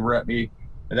looking over at me.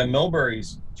 And then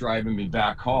Milbury's driving me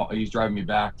back home. He's driving me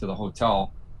back to the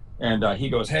hotel, and he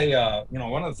goes, "Hey,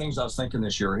 one of the things I was thinking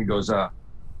this year," he goes,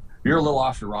 "you're a little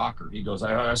off your rocker." He goes,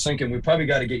 I was thinking we probably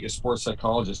got to get you a sports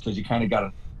psychologist, because you kind of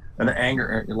got an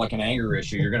anger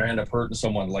issue. You're going to end up hurting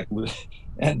someone."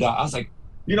 And I was like,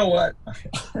 "You know what?"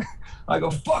 I go,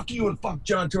 "Fuck you and fuck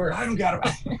John Tortorella. I don't got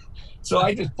it." So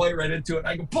I just play right into it.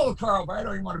 I go, "Pull a car over. I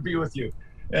don't even want to be with you."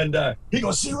 And he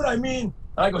goes, "See what I mean?"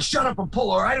 And I go, "Shut up and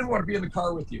pull over. I didn't want to be in the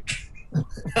car with you."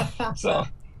 So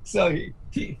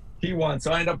he won.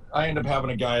 So I end up having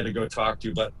a guy to go talk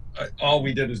to, but all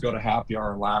we did was go to happy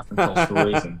hour and laugh and tell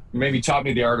stories, and maybe taught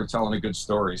me the art of telling a good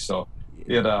story. So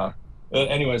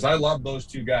anyways, I love those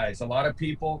 2 guys. A lot of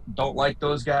people don't like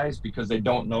those guys because they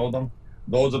don't know them.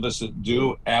 Those of us that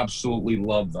do absolutely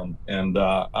love them. And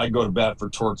I go to bat for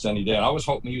Torts any day. And I was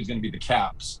hoping he was going to be the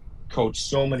Caps coach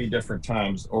so many different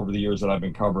times over the years that I've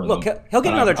been covering them. Look, he'll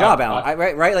get another job, Alan,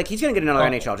 right? Like, he's going to get another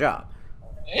NHL job.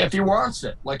 If he wants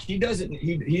it. Like, he doesn't,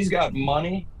 he's got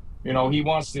money. He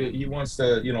wants to,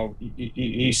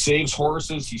 he saves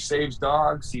horses, he saves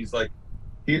dogs. He's like,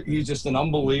 he's just an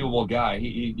unbelievable guy.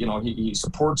 He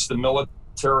supports the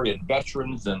military and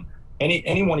veterans and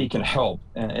anyone he can help.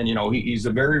 And he's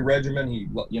a very regimented.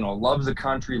 He loves the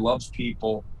country, loves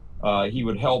people. He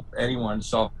would help anyone.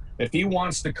 So if he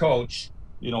wants to coach,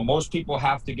 most people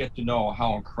have to get to know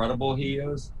how incredible he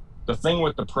is. The thing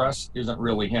with the press isn't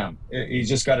really him. He's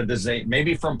just got a design,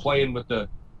 maybe from playing with the,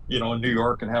 in New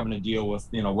York and having to deal with,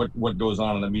 what goes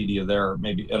on in the media there,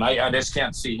 maybe. And I just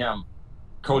can't see him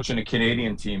coaching a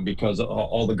Canadian team because of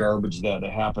all the garbage that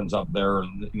happens up there,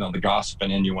 and the gossip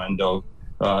and innuendo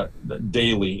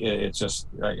daily. It's just,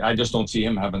 I just don't see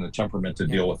him having the temperament to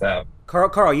deal with that.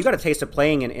 Carl, you got a taste of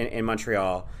playing in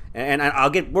Montreal, and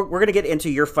we're going to get into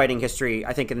your fighting history,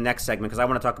 I think, in the next segment, because I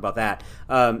want to talk about that.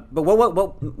 But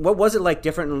what was it like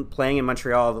different playing in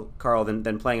Montreal, Carl,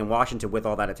 than playing in Washington with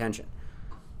all that attention?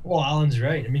 Well, Alan's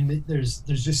right. I mean, there's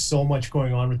just so much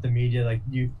going on with the media. Like,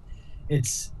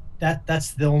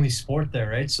 that's the only sport there,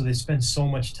 right? So they spend so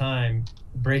much time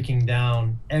breaking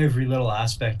down every little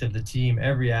aspect of the team,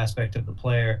 every aspect of the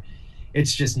player.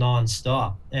 It's just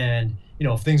nonstop. And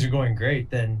if things are going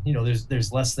great, then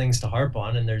there's less things to harp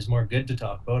on, and there's more good to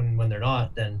talk about. And when they're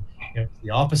not, then the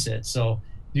opposite. So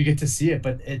you get to see it,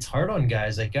 but it's hard on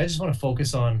guys. Like, I just want to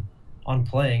focus on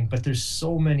playing, but there's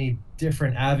so many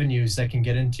different avenues that can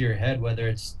get into your head, whether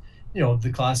it's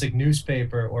the classic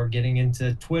newspaper or getting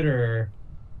into Twitter or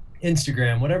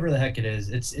Instagram, whatever the heck it is.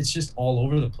 It's just all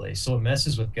over the place. So it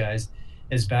messes with guys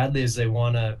as badly as they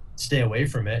want to stay away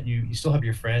from it. You still have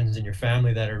your friends and your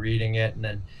family that are reading it, and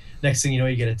then next thing you know,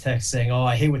 you get a text saying, "Oh,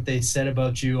 I hate what they said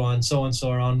about you on so and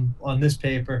so or on this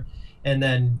paper," and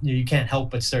then you can't help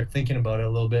but start thinking about it a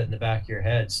little bit in the back of your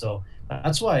head. So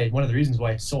that's why, one of the reasons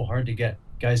why it's so hard to get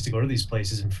guys to go to these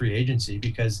places in free agency,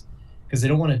 because they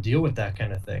don't want to deal with that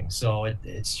kind of thing. So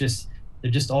it's just, they're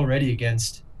just already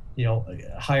against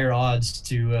higher odds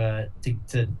to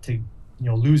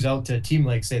lose out to a team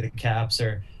like, say, the Caps,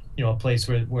 or a place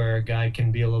where a guy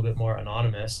can be a little bit more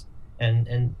anonymous,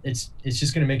 and it's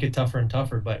just going to make it tougher and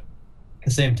tougher. But at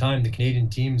the same time, the Canadian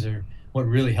teams are what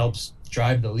really helps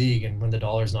drive the league, and when the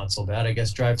dollar's not so bad, I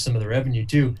guess drive some of the revenue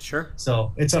too. Sure.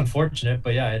 So it's unfortunate,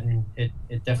 but yeah, I mean, it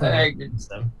definitely helps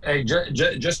them. Hey,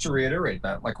 just to reiterate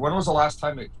that, like, when was the last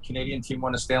time a Canadian team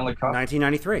won a Stanley Cup?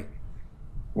 1993.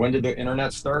 When did the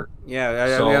internet start? Yeah,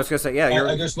 I was gonna say, yeah.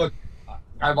 I just look.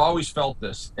 I've always felt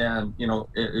this, and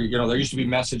there used to be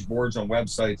message boards on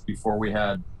websites before we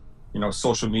had,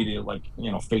 social media like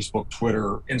Facebook,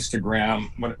 Twitter, Instagram,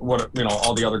 what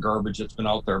all the other garbage that's been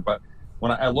out there. But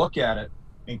when I look at it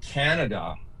in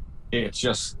Canada,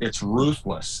 it's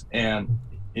ruthless, and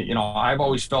I've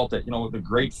always felt that the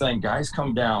great thing, guys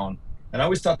come down, and I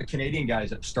always thought the Canadian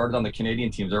guys that started on the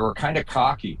Canadian teams, they were kind of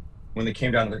cocky when they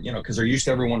came down to because they're used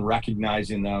to everyone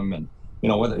recognizing them, and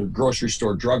whether grocery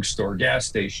store, drugstore, gas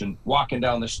station, walking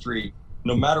down the street,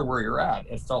 no matter where you're at,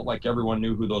 it felt like everyone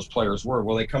knew who those players were.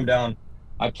 Well, they come down,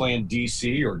 I play in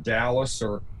DC or Dallas,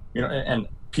 or and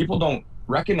people don't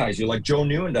recognize you. Like Joe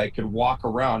Nieuwendyk could walk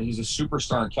around. He's a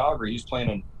superstar in Calgary. He's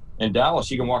playing in Dallas.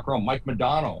 He can walk around. Mike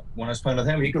Modano, when I was playing with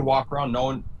him, he could walk around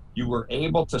knowing you were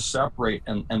able to separate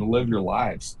and live your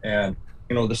lives. And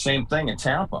the same thing in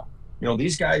Tampa.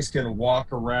 These guys can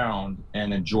walk around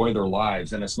and enjoy their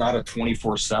lives, and it's not a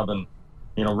 24/7.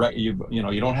 You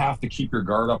don't have to keep your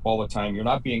guard up all the time. You're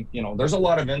not being, there's a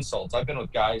lot of insults. I've been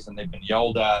with guys and they've been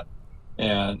yelled at,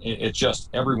 and it's just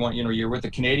everyone. You're with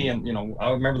the Canadian. I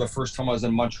remember the first time I was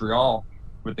in Montreal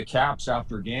with the Caps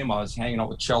after a game. I was hanging out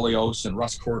with Chelios and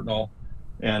Russ Courtnall,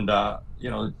 and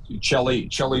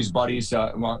Chelly's buddies.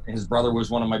 His brother was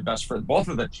one of my best friends. Both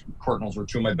of the Courtnalls were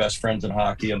two of my best friends in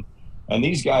hockey, and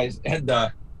these guys had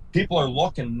people are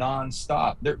looking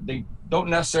nonstop. They don't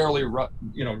necessarily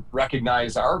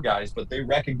recognize our guys, but they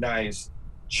recognize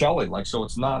Chelly. So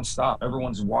it's nonstop.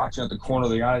 Everyone's watching at the corner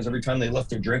of the eyes. Every time they lift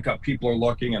their drink up, people are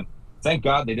looking. And thank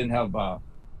God they didn't have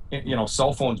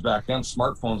cell phones back then,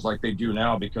 smartphones like they do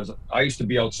now. Because I used to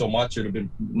be out so much, it'd have been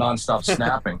nonstop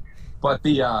snapping. But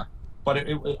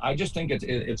I just think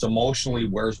it's emotionally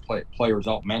wears players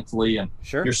out mentally, and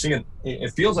sure. You're seeing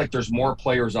it feels like there's more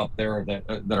players up there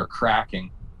that are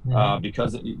cracking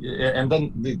because and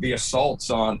then the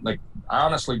assaults on, like, I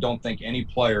honestly don't think any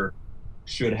player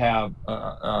should have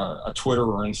a Twitter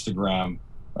or Instagram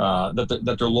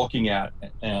that they're looking at,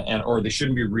 and or they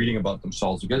shouldn't be reading about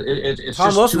themselves, because it's Tom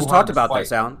just Wilson's too hard talked about to fight.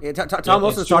 that sound. Tom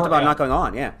Wilson's talked about not going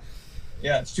on. Yeah,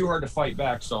 it's too hard to fight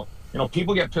back. So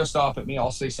people get pissed off at me.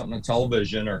 I'll say something on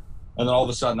television, and then all of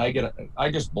a sudden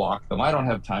I just block them. I don't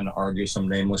have time to argue some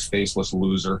nameless, faceless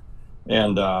loser,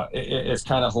 and it's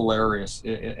kind of hilarious.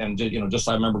 And just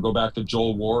I remember, go back to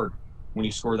Joel Ward when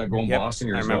he scored that goal in Boston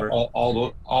years ago.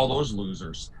 All those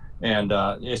losers, and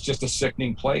it's just a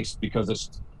sickening place, because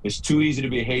it's too easy to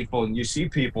be hateful, and you see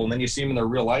people, and then you see them in their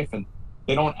real life, and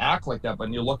they don't act like that. But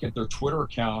when you look at their Twitter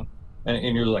account,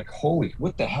 and you're like, holy,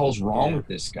 what the hell's wrong with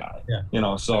this guy?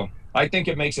 Yeah. So I think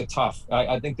it makes it tough.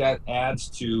 I think that adds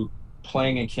to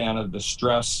playing in Canada, the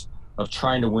stress of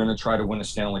trying to win and try to win a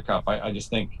Stanley Cup. I just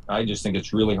think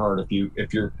it's really hard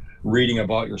if you're reading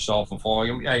about yourself and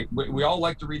following. We all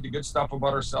like to read the good stuff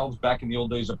about ourselves. Back in the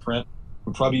old days of print,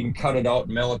 we'd probably even cut it out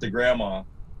and mail it to grandma.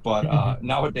 But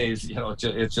nowadays,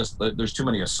 it's just there's too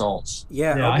many assaults.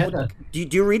 Yeah. Do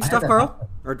you read stuff, Carl?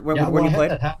 Or when you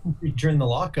played? That happened during the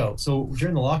lockout. So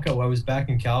during the lockout, I was back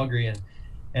in Calgary,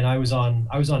 and I was on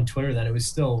Twitter then. It was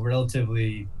still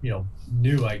relatively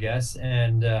new, I guess,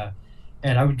 and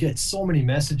I would get so many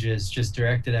messages just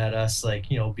directed at us, like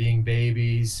being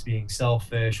babies, being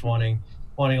selfish, wanting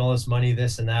all this money,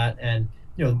 this and that, and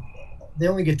they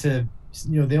only get to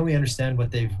they only understand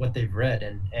what they've read,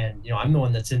 and I'm the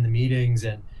one that's in the meetings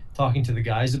and talking to the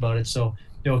guys about it. So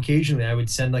occasionally I would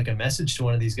send like a message to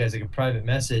one of these guys, like a private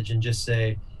message, and just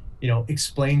say,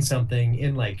 explain something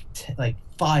in like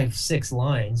 5-6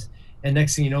 lines. And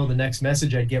next thing you know, the next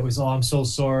message I'd get was, "Oh, I'm so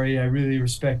sorry. I really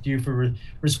respect you for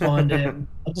responding.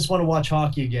 I just want to watch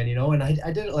hockey again," And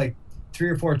I did it like 3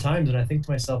 or 4 times, and I think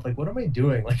to myself, like, what am I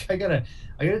doing? Like, I gotta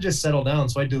just settle down.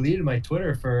 So I deleted my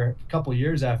Twitter for a couple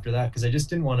years after that, because I just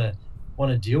didn't want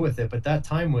to deal with it. But that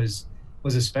time was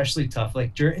especially tough.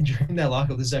 Like during that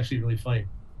lockout, this is actually really funny.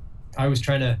 I was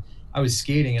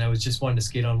skating, and I was just wanting to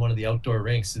skate on one of the outdoor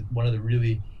rinks, one of the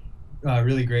really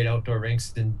great outdoor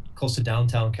rinks close to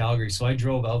downtown Calgary. So I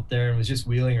drove out there and was just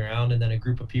wheeling around, and then a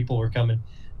group of people were coming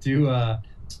to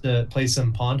play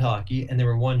some pond hockey, and they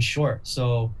were one short.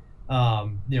 So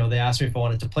they asked me if I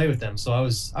wanted to play with them. So I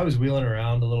was wheeling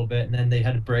around a little bit, and then they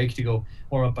had a break to go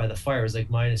warm up by the fire. It was like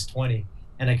 -20,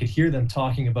 and I could hear them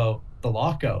talking about the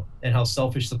lockout and how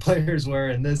selfish the players were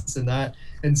and this and that.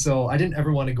 And so I didn't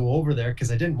ever want to go over there,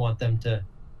 because I didn't want them to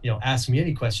ask me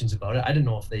any questions about it. I didn't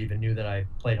know if they even knew that I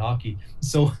played hockey.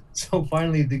 So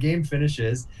finally the game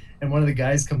finishes, and one of the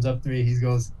guys comes up to me. He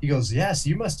goes, yes,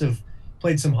 you must have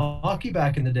played some hockey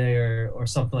back in the day or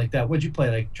something like that. What'd you play,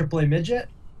 like AAA midget?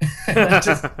 And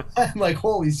I'm like,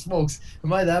 holy smokes,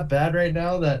 am I that bad right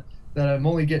now that I'm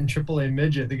only getting AAA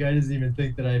midget? The guy doesn't even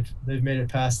think that they've made it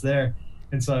past there.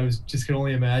 And so I was just could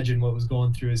only imagine what was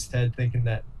going through his head, thinking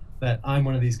that I'm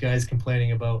one of these guys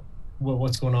complaining about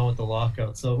what's going on with the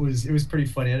lockout. So it was pretty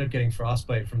funny. I ended up getting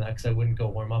frostbite from that because I wouldn't go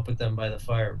warm up with them by the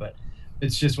fire. But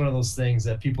it's just one of those things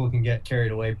that people can get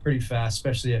carried away pretty fast,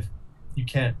 especially if you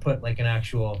can't put like an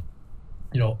actual,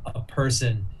 a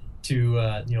person to,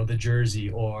 the jersey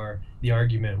or the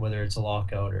argument, whether it's a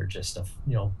lockout or just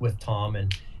with Tom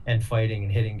and fighting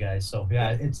and hitting guys. So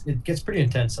yeah, it gets pretty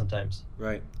intense sometimes.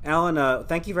 Right. Alan,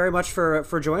 thank you very much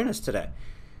for joining us today.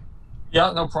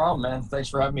 Yeah, no problem, man. Thanks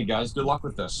for having me, guys. Good luck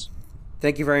with this.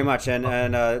 Thank you very much. And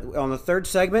on the third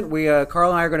segment,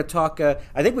 Carl and I are going to talk.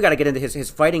 I think we got to get into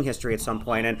his fighting history at some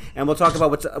point, and we'll talk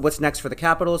about what's next for the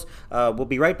Capitals. We'll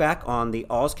be right back on the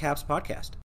All's Caps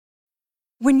podcast.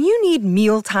 When you need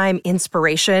mealtime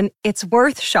inspiration, it's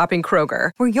worth shopping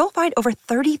Kroger, where you'll find over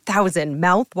 30,000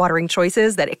 mouth-watering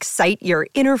choices that excite your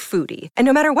inner foodie. And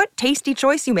no matter what tasty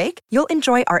choice you make, you'll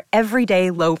enjoy our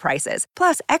everyday low prices,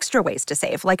 plus extra ways to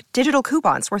save, like digital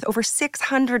coupons worth over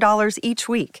 $600 each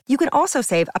week. You can also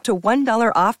save up to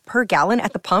 $1 off per gallon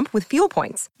at the pump with fuel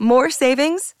points. More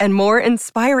savings and more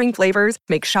inspiring flavors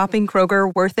make shopping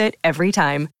Kroger worth it every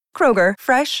time. Kroger,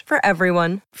 fresh for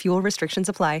everyone. Fuel restrictions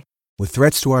apply. With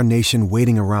threats to our nation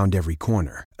waiting around every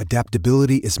corner,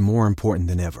 adaptability is more important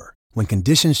than ever. When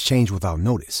conditions change without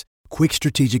notice, quick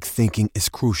strategic thinking is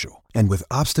crucial. And with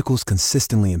obstacles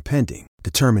consistently impending,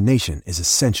 determination is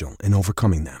essential in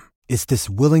overcoming them. It's this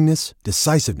willingness,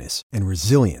 decisiveness, and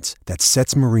resilience that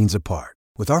sets Marines apart.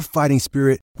 With our fighting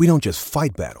spirit, we don't just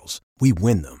fight battles, we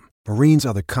win them. Marines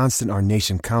are the constant our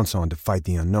nation counts on to fight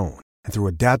the unknown. And through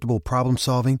adaptable problem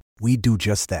solving, we do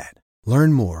just that.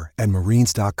 Learn more at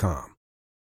marines.com.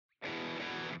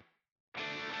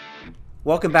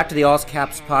 Welcome back to the All's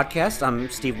Caps podcast. I'm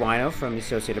Steve Wino from the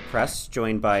Associated Press,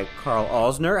 joined by Carl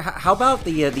Alsner. How about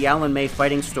the Alan May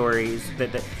fighting stories? The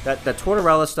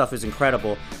Tortorella stuff is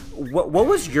incredible. What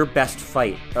was your best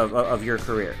fight of your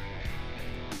career?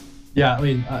 Yeah, I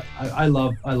mean, I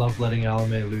love letting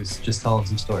Alan May loose, just telling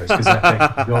some stories, because I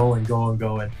could go and go and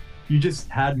go, and you just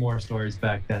had more stories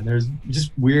back then. There's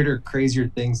just weirder, crazier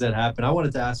things that happen. I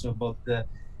wanted to ask him about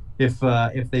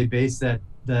if they based that.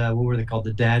 What were they called?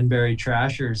 The Danbury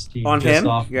Trashers team on just him,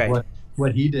 off right.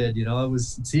 what he did.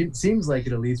 It seems like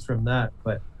it, at least from that.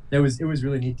 But it was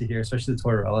really neat to hear, especially the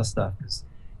Tortorella stuff, because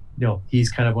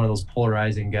he's kind of one of those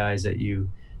polarizing guys that you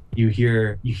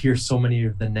hear so many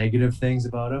of the negative things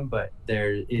about him, but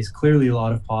there is clearly a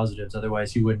lot of positives.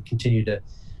 Otherwise, he wouldn't continue to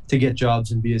get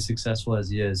jobs and be as successful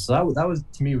as he is. So that was,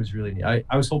 to me, was really neat.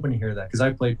 I was hoping to hear that, because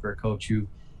I played for a coach who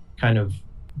kind of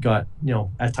got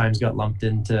at times got lumped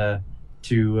into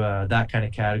that kind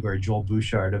of category, Joel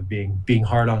Bouchard, of being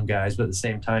hard on guys, but at the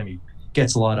same time he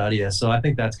gets a lot out of you. So I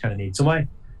think that's kind of neat. So I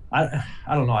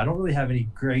don't know, I don't really have any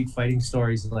great fighting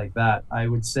stories like that. I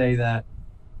would say that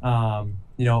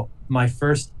my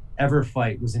first ever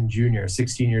fight was in junior,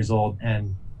 16 years old,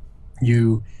 and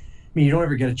you don't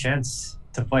ever get a chance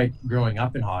to fight growing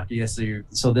up in hockey.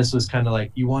 So this was kind of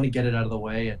like, you want to get it out of the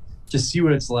way and just see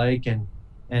what it's like,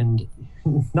 and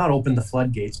not open the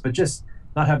floodgates, but just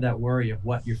not have that worry of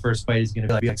what your first fight is going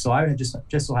to be like. So I had just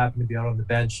so happened to be out on the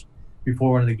bench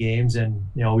before one of the games, and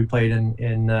we played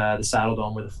in the Saddle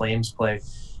Dome where the Flames play,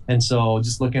 and so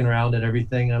just looking around at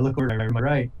everything, I look over to my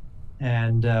right,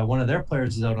 and one of their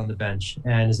players is out on the bench,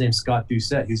 and his name's Scott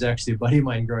Doucette, who's actually a buddy of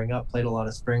mine growing up. Played a lot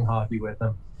of spring hockey with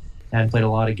him, and played a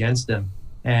lot against him.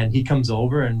 And he comes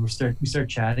over and we start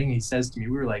chatting. He says to me,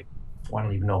 we were like, I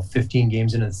don't even know, 15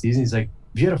 games into the season. He's like,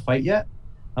 "Have you had a fight yet?"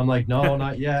 I'm like, "No,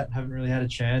 not yet. Haven't really had a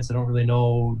chance. I don't really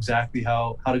know exactly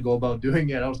how to go about doing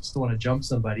it. I just don't want to jump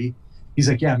somebody." He's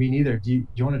like, "Yeah, me neither. Do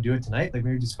you want to do it tonight? Like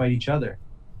maybe just fight each other?"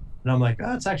 And I'm like,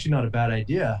 "Oh, it's actually not a bad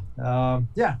idea.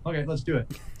 Yeah, okay, let's do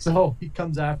it." So he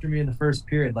comes after me in the first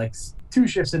period, like 2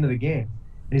 shifts into the game.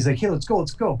 And he's like, "Hey, let's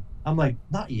go. I'm like,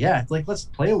 "Not yet. Like, let's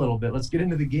play a little bit. Let's get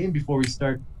into the game before we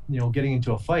start, getting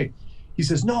into a fight." He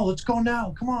says, "No, let's go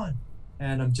now. Come on."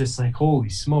 And I'm just like, "Holy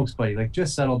smokes, buddy. Like,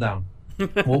 just settle down.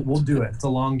 We'll do it. It's a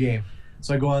long game."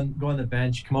 So I go on the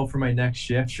bench, come out for my next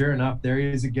shift. Sure enough, there he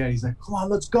is again. He's like, "Come on,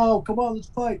 let's go. Come on, let's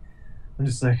fight." I'm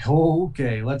just like, "Oh,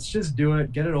 okay. Let's just do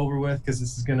it. Get it over with, because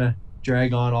this is going to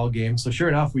drag on all game." So sure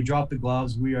enough, we drop the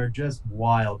gloves. We are just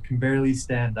wild. Can barely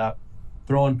stand up.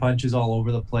 throwing punches all over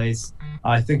the place.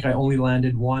 I think I only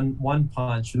landed one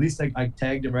punch. At least I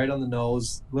tagged him right on the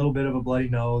nose, a little bit of a bloody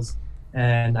nose,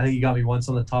 and I think he got me once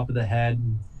on the top of the head.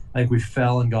 And I think we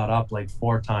fell and got up like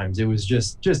 4 times. It was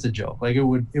just a joke. Like it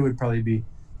would probably be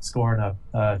scoring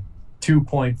a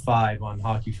 2.5 on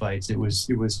Hockey Fights. It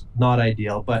was not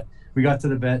ideal, but we got to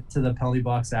the penalty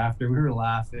box after. We were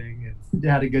laughing and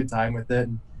had a good time with it.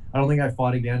 And I don't think I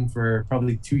fought again for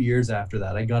probably 2 years after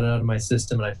that. I got it out of my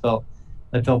system and I felt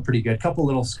pretty good. A couple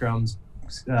little scrums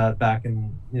back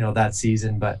in that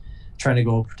season, but trying to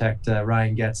go protect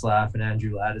Ryan Getzlaff and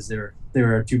Andrew Ladd as they were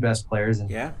our 2 best players. And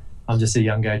yeah, I'm just a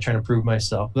young guy trying to prove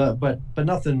myself. But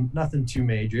nothing too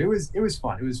major. It was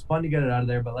fun. It was fun to get it out of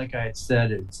there. But like I had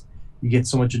said, you get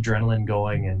so much adrenaline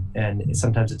going, and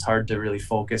sometimes it's hard to really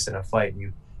focus in a fight.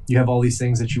 And you have all these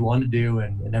things that you want to do,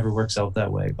 and it never works out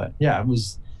that way. But yeah, it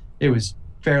was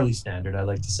fairly standard, I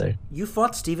like to say. You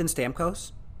fought Steven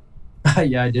Stamkos?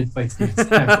 Yeah, I did fight Steven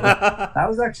Stamkos. That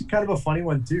was actually kind of a funny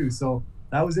one too. So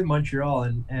that was in Montreal,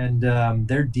 and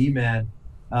their D-man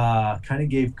kind of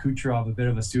gave Kucherov a bit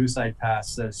of a suicide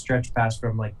pass, a stretch pass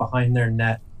from like behind their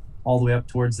net all the way up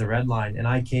towards the red line. And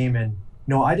I came and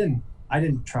I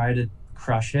didn't try to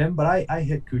crush him, but I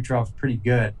hit Kucherov pretty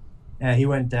good. And he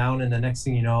went down, and the next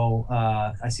thing you know,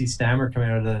 I see Stammer coming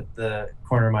out of the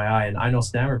corner of my eye, and I know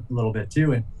Stammer a little bit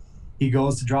too. And he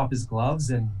goes to drop his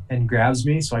gloves and grabs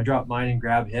me. So I drop mine and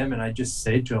grab him, and I just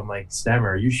say to him, like, Stammer,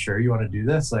 are you sure you want to do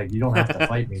this? Like, you don't have to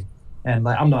fight me. And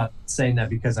like, I'm not saying that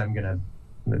because I'm gonna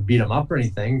beat him up or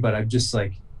anything, but I'm just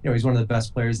like, he's one of the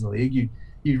best players in the league.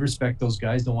 You respect those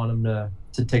guys, don't want him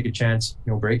to take a chance,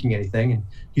 breaking anything. And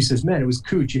he says, man, it was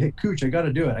Cooch. You hit Cooch. I got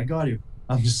to do it. I got you.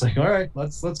 I'm just like, all right,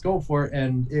 let's go for it.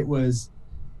 And it was,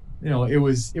 it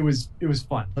was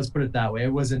fun. Let's put it that way.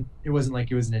 It wasn't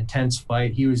like it was an intense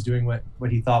fight. He was doing what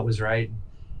he thought was right.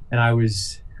 And I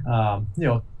was, not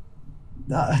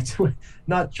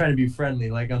trying to be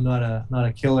friendly. Like I'm not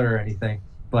a killer or anything,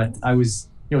 but I was,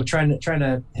 trying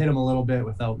to hit him a little bit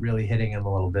without really hitting him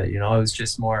a little bit. It was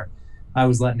just more, I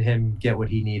was letting him get what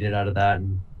he needed out of that,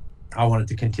 and I wanted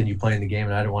to continue playing the game,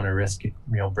 and I didn't want to risk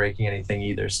breaking anything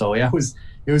either. So yeah,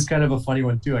 it was kind of a funny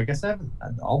one too. I guess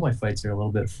all my fights are a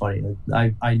little bit funny.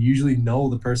 I usually know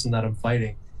the person that I'm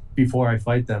fighting before I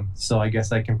fight them, so I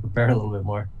guess I can prepare a little bit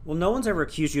more. Well, no one's ever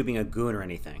accused you of being a goon or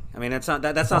anything. I mean, that's not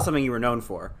something you were known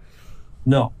for.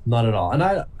 No, not at all. And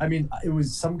I mean, it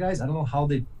was some guys, I don't know how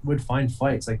they would find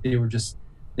fights. Like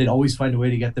they'd always find a way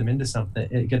to get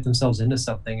themselves into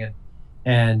something.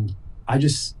 And I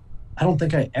don't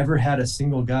think I ever had a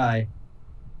single guy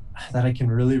that I can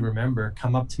really remember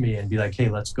come up to me and be like, hey,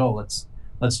 let's go.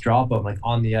 Let's drop them like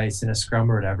on the ice in a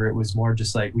scrum or whatever. It was more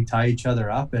just like we tie each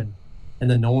other up and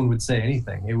then no one would say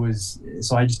anything.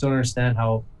 So I just don't understand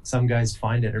how some guys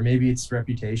find it, or maybe it's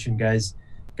reputation. Guys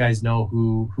know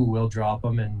who will drop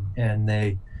them and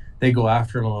they go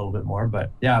after him a little bit more.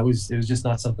 But yeah, it was just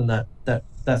not something that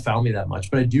found me that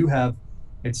much. But I do have,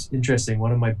 it's interesting,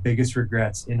 one of my biggest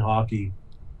regrets in hockey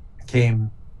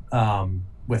came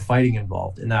with fighting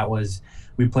involved, and that was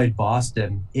we played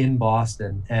Boston in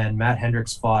Boston, and Matt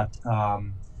Hendricks fought what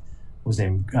was his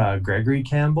name, Gregory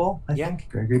Campbell, I think.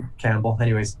 Gregory Campbell.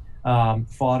 Anyways,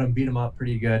 fought him, beat him up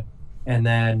pretty good. And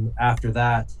then after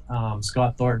that,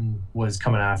 Scott Thornton was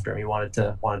coming after him. He wanted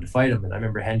to fight him. And I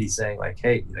remember Hendy saying, like,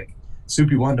 hey, like,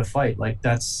 Soupy wanted to fight. Like,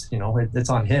 that's, it's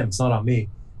on him. It's not on me.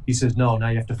 He says, no, now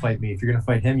you have to fight me. If you're going to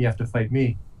fight him, you have to fight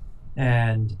me.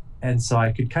 And so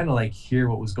I could kind of like hear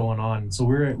what was going on. So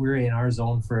we're in our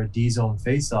zone for a D zone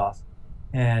face-off,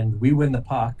 and we win the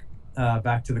puck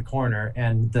back to the corner.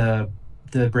 And the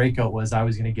breakout was I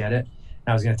was going to get it.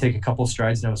 I was going to take a couple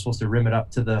strides, and I was supposed to rim it up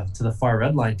to the far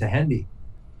red line to Hendy.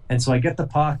 And so I get the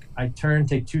puck, I turn,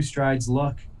 take 2 strides,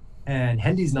 look, and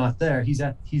Hendy's not there. He's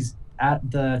at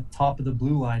the top of the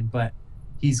blue line, but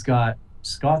he's got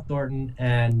Scott Thornton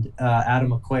and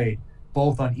Adam McQuaid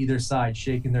both on either side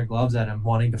shaking their gloves at him,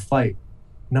 wanting to fight.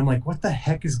 And I'm like, what the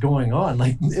heck is going on?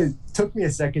 Like, it took me a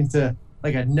second to,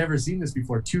 like, I'd never seen this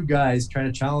before. 2 guys trying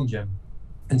to challenge him.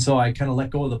 And so I kind of let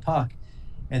go of the puck.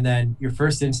 And then your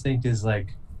first instinct is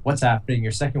like, what's happening?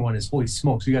 Your second one is, holy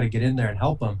smokes, we got to get in there and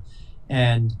help him.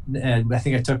 And I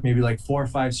think I took maybe like 4 or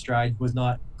 5 strides, was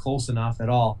not close enough at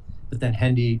all. But then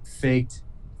Hendy faked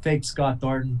Scott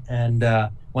Thornton and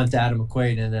went to Adam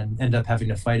McQuaid, and then ended up having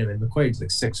to fight him. And McQuaid's like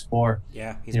 6'4".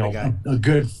 Yeah, he's a big guy. A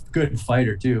good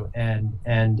fighter too.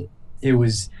 And it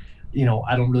was,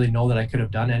 I don't really know that I could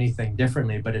have done anything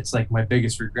differently, but it's like my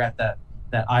biggest regret that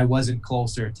I wasn't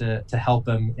closer to help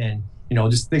him. And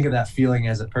just think of that feeling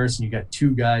as a person. You got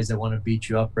 2 guys that want to beat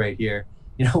you up right here.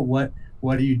 What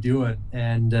what are you doing?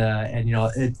 And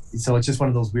so it's just one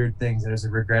of those weird things. There's a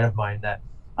regret of mine that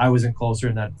I wasn't closer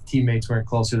and that teammates weren't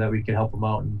closer, that we could help him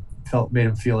out, and made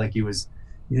him feel like he was,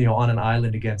 on an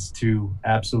island against two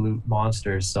absolute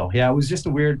monsters. So yeah, it's a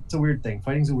weird thing.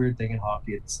 Fighting's a weird thing in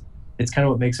hockey. It's kind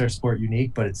of what makes our sport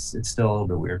unique, but it's still a little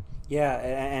bit weird. Yeah,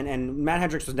 and Matt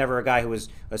Hendricks was never a guy who was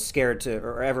scared to,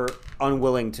 or ever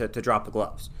unwilling to drop the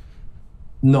gloves.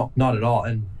 No, not at all.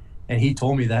 And he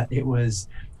told me that it was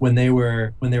when they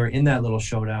were in that little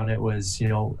showdown, it was,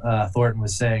 Thornton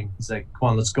was saying, he's like, come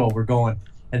on, let's go, we're going.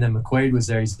 And then McQuaid was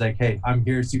there. He's like, hey, I'm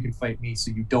here so you can fight me,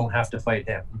 so you don't have to fight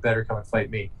him. You better come and fight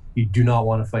me. You do not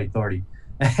want to fight Thordy.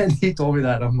 And he told me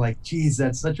that. I'm like, geez,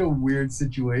 that's such a weird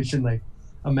situation. Like,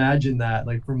 imagine that,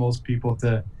 like, for most people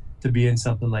to be in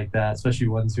something like that, especially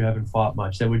ones who haven't fought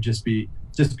much. That would just be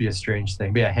a strange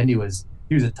thing. But yeah, Hendy was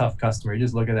a tough customer. You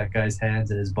just look at that guy's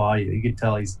hands and his body. You could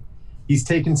tell he's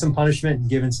taken some punishment and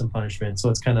given some punishment. So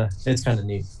it's kind of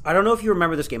neat. I don't know if you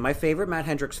remember this game. My favorite Matt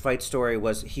Hendricks fight story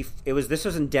was this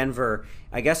was in Denver.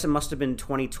 I guess it must have been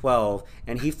 2012,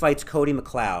 and he fights Cody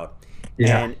McLeod.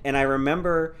 Yeah. And I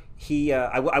remember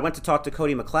I went to talk to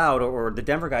Cody McLeod, or the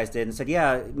Denver guys did, and said,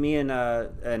 yeah, me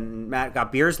and Matt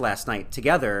got beers last night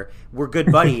together. We're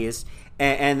good buddies.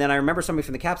 And then I remember somebody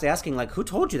from the Caps asking, like, who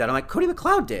told you that? I'm like, Cody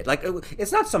McLeod did. Like,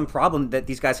 it's not some problem that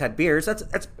these guys had beers.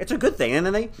 It's a good thing. And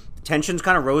then tensions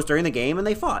kind of rose during the game, and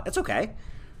they fought. It's okay.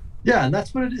 Yeah, and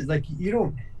that's what it is. Like,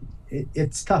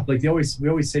 it's tough. Like, we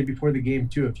always say before the game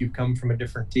too, if you come from a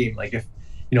different team, like if,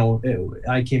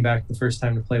 I came back the first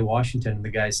time to play Washington, and the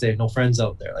guys say no friends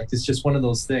out there. Like, it's just one of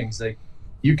those things. Like,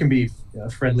 you can be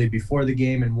friendly before the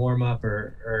game and warm up,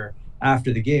 or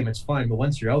after the game, it's fine. But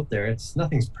once you're out there,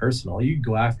 nothing's personal. You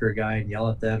go after a guy and yell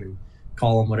at them and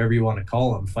call him whatever you want to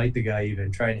call him, fight the guy,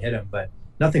 even try and hit him. But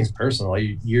nothing's personal.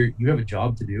 You have a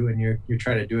job to do, and you're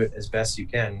trying to do it as best you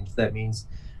can. If that means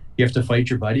you have to fight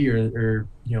your buddy, or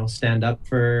stand up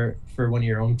for one of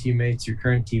your own teammates, your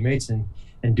current teammates, and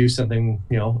do something,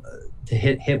 to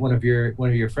hit one of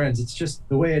your friends. It's just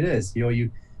the way it is.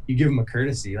 You give them a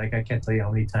courtesy. Like, I can't tell you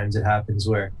how many times it happens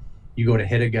where you go to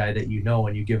hit a guy that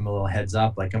and you give him a little heads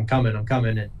up, like, I'm coming,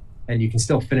 and you can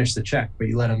still finish the check, but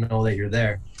you let them know that you're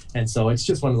there. And so it's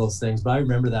just one of those things. But I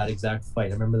remember that exact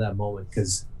fight. I remember that moment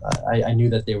because I knew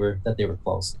that they were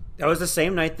close. That was the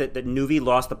same night that Nuvi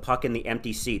lost the puck in the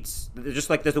empty seats. Just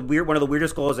like, there's one of the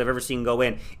weirdest goals I've ever seen go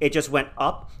in. It just went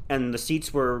up, and the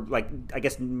seats were, like, I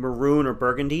guess maroon or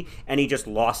burgundy, and he just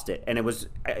lost it. And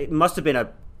it must have been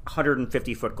a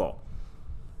 150-foot goal.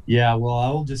 Yeah, well, I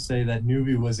will just say that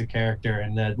Nuvi was a character,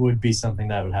 and that would be something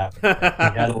that would happen.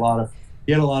 He had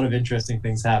a lot of interesting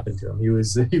things happen to him. He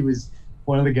was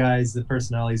one of the guys, the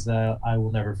personalities that I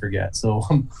will never forget. So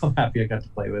I'm happy I got to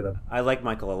play with him. I like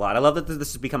Michael a lot. I love that this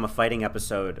has become a fighting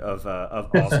episode of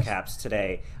All's Caps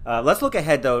today. Let's look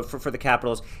ahead, though, for the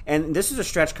Capitals. And this is a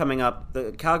stretch coming up.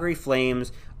 The Calgary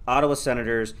Flames, Ottawa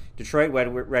Senators, Detroit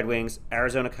Red Wings,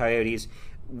 Arizona Coyotes,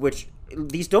 which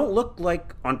these don't look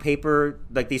like on paper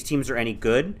like these teams are any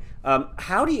good.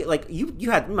 How do you, like, you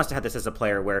must have had this as a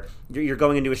player where you're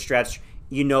going into a stretch,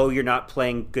 you're not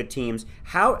playing good teams.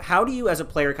 How do you as a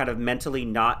player kind of mentally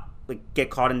not, like, get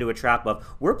caught into a trap of,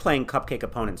 we're playing cupcake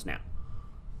opponents now?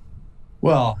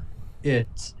 Well, it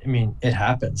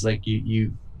happens. Like,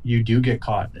 you do get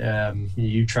caught.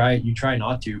 You try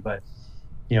not to, but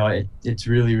it's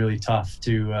really, really tough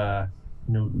to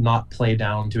not play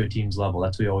down to a team's level.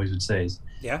 That's what we always would say is,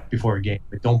 before a game,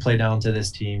 but don't play down to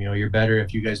this team. You're better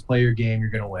if you guys play your game. You're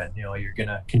gonna win. You're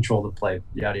gonna control the play.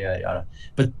 Yada yada yada.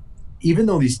 But even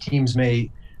though these teams may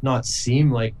not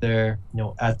seem like they're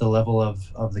at the level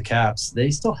of the Caps, they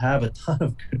still have a ton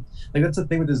of good. Like, that's the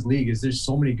thing with this league, is there's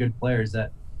so many good players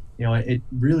that it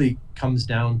really comes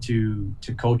down to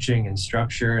coaching and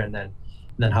structure, and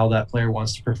then how that player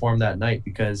wants to perform that night,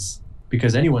 because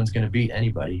anyone's going to beat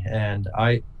anybody. And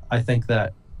I think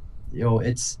that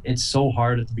it's so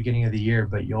hard at the beginning of the year,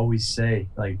 but you always say,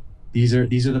 like, these are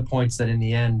the points that in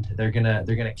the end they're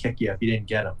gonna kick you if you didn't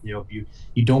get them. If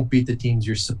you don't beat the teams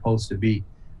you're supposed to beat,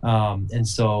 and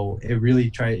so it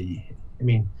really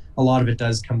a lot of it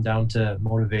does come down to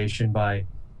motivation by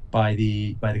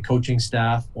the coaching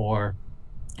staff, or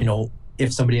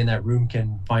if somebody in that room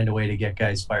can find a way to get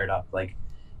guys fired up. Like,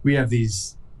 we have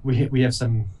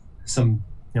some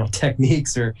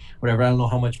techniques or whatever. I don't know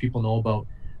how much people know about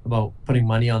putting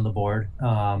money on the board.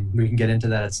 We can get into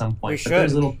that at some point. We should.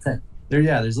 But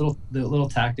there's little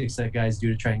tactics that guys do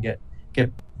to try and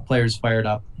get players fired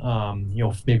up.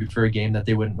 Maybe for a game that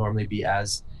they wouldn't normally be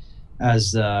as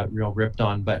real ripped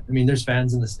on. But I mean, there's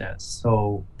fans in the stands,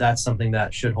 so that's something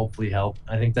that should hopefully help.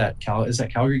 I think that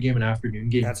Calgary game an afternoon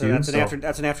game. That's too,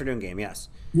 that's an afternoon game. Yes.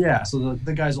 Yeah, so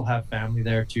the guys will have family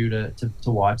there too to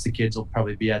watch. The kids will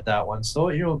probably be at that one.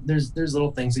 So there's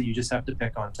little things that you just have to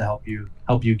pick on to help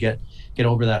you get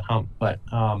over that hump. But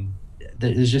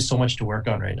there's just so much to work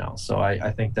on right now. So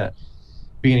I think that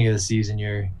beginning of the season,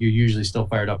 you're usually still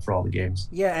fired up for all the games.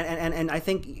 Yeah, and I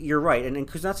think you're right. And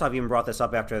Kuznetsov even brought this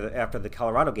up after the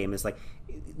Colorado game. Is like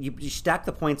you stack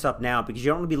the points up now because you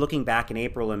don't want to be looking back in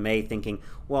April and May thinking,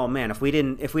 well, man, if we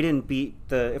beat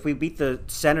the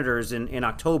Senators in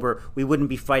October, we wouldn't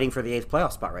be fighting for the 8th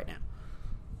playoff spot right now.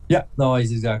 Yeah, no,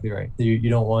 he's exactly right. You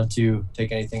don't want to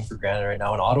take anything for granted right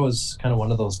now. And Ottawa's kind of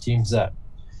one of those teams that,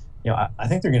 I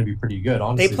think they're going to be pretty good.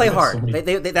 Honestly, they play hard.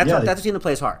 That's a team that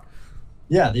plays hard.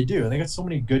 Yeah, they do. And they got so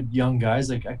many good young guys.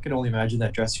 Like, I could only imagine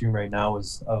that dressing room right now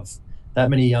is of that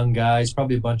many young guys,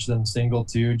 probably a bunch of them single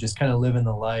too, just kind of living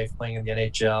the life, playing in the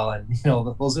NHL.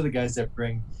 And, those are the guys that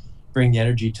bring the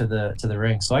energy to the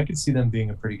rink. So I could see them being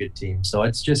a pretty good team. So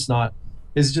it's just not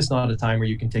a time where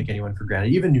you can take anyone for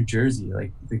granted. Even New Jersey,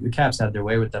 like the Caps had their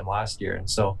way with them last year. And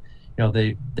so,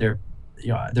 they're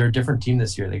a different team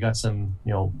this year. They got some,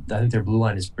 I think their blue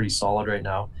line is pretty solid right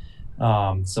now.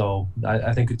 So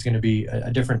I think it's going to be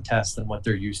a different test than what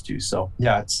they're used to. So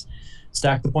yeah, it's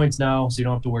stack the points now, so you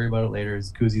don't have to worry about it later.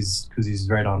 Kuzi's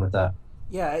right on with that.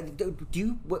 Yeah. Do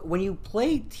you, when you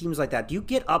play teams like that, do you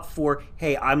get up for,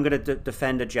 hey, I'm going to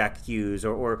defend a Jack Hughes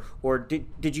or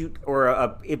did you, or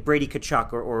a Brady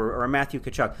Tkachuk or a Matthew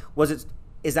Tkachuk?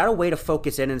 Is that a way to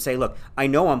focus in and say, look, I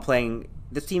know I'm playing,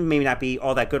 this team may not be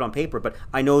all that good on paper, but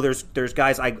I know there's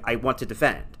guys I want to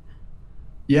defend.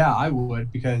 Yeah, I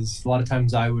would, because a lot of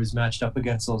times I was matched up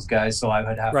against those guys, so I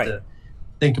would have to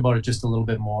think about it just a little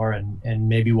bit more and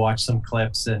maybe watch some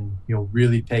clips and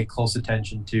really pay close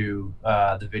attention to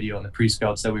the video and the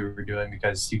pre-scouts that we were doing,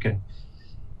 because you can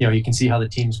see how the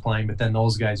team's playing, but then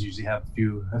those guys usually have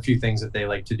a few things that they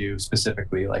like to do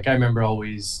specifically. Like I remember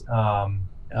always playing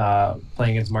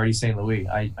against Marty St. Louis.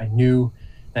 I knew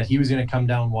that he was going to come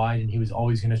down wide and he was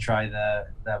always going to try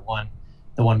the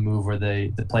one move where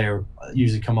the player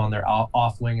usually come on their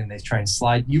off wing and they try and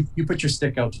slide. You put your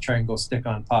stick out to try and go stick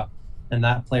on puck, and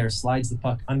that player slides the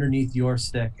puck underneath your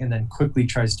stick and then quickly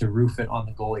tries to roof it on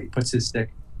the goalie. He puts his stick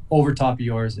over top of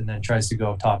yours and then tries to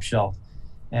go top shelf.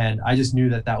 And I just knew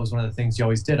that was one of the things he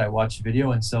always did. I watched the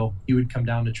video, and so he would come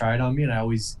down to try it on me, and I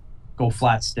always go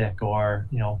flat stick or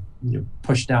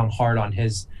push down hard on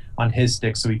his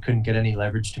stick so he couldn't get any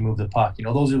leverage to move the puck.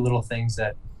 Those are little things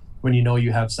that when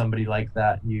you have somebody like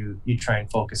that, you try and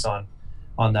focus on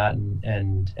that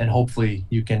and hopefully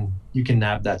you can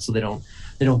nab that so they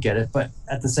don't get it. But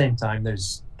at the same time,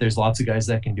 there's lots of guys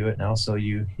that can do it now, so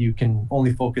you can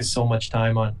only focus so much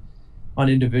time on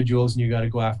individuals, and you got to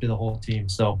go after the whole team.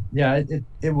 So yeah,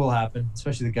 it will happen,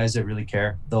 especially the guys that really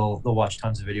care. They'll watch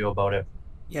tons of video about it.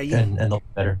 Yeah, and they'll be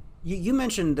better. You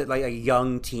mentioned that, like, a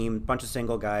young team, bunch of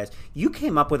single guys. You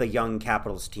came up with a young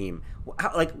Capitals team.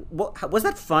 Was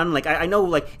that fun? Like, I know,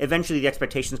 like, eventually the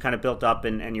expectations kind of built up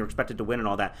and you're expected to win and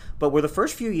all that. But were the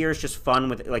first few years just fun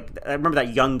with, like, I remember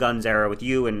that Young Guns era with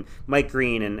you and Mike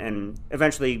Green and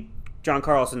eventually John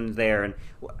Carlson there. And,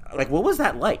 like, what was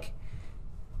that like?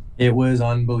 It was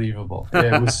unbelievable.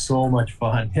 It was so much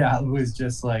fun. Yeah, it was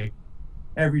just like,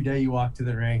 every day you walk to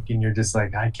the rink and you're just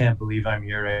like, I can't believe I'm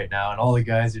here right now. And all the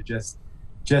guys are just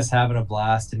having a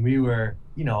blast. And we were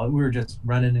just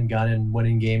running and gunning,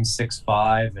 winning games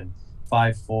 6-5 and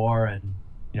 5-4. And,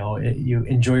 you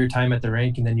enjoy your time at the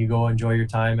rink, and then you go enjoy your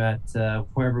time at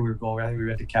wherever we were going. I think we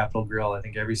went to Capitol Grill, I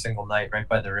think every single night right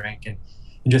by the rink and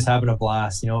just having a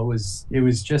blast. It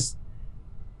was just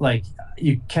like,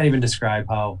 you can't even describe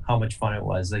how much fun it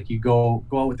was. Like, you go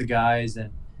out with the guys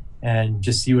and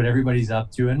just see what everybody's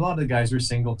up to. And a lot of the guys were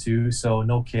single too, so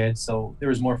no kids. So there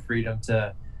was more freedom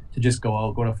to just go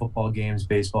out, go to football games,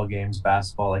 baseball games,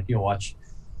 basketball, like, watch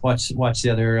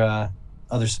the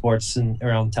other sports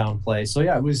around town play. So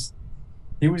yeah, it was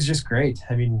just great.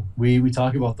 I mean, we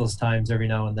talk about those times every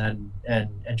now and then and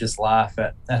just laugh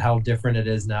at how different it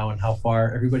is now and how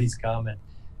far everybody's come, and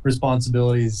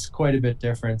responsibility is quite a bit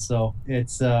different. So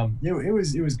it's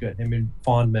it was good. I mean,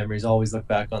 fond memories. Always look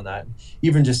back on that.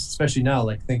 Even just especially now,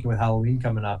 like thinking with Halloween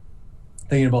coming up,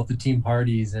 thinking about the team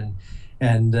parties and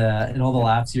all the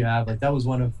laughs you have. Like, that was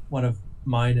one of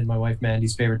mine and my wife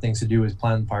Mandy's favorite things to do, is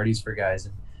plan parties for guys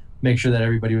and make sure that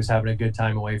everybody was having a good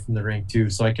time away from the rink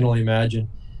too. So I can only imagine,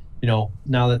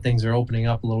 now that things are opening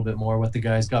up a little bit more, what the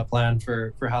guys got planned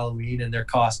for Halloween and their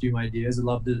costume ideas. I'd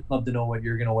love to know what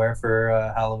you're going to wear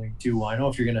for Halloween too. I know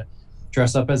if you're going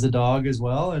dress up as a dog as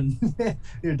well, and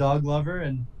you're a dog lover,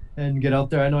 and get out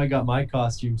there. I know I got my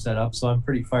costume set up, so I'm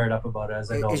pretty fired up about it.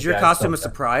 As I know, is your costume a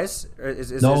surprise?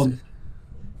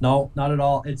 No, not at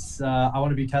all. It's I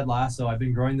want to be Ted Lasso. I've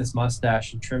been growing this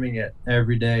mustache and trimming it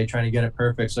every day, trying to get it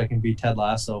perfect so I can be Ted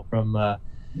Lasso from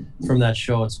that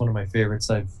show. It's one of my favorites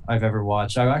I've ever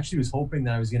watched. I actually was hoping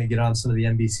that I was going to get on some of the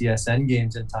NBCSN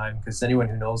games in time, because anyone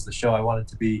who knows the show, I wanted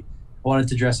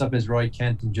to dress up as Roy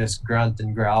Kent and just grunt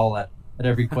and growl at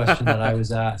every question that I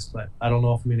was asked. But I don't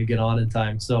know if I'm going to get on in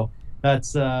time. So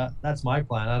that's my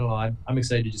plan. I don't know. I'm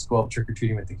excited to just go out trick or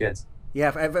treating with the kids.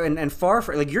 Yeah, and far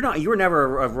from, like, you were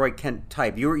never a Roy Kent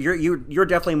type. You're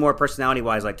definitely more personality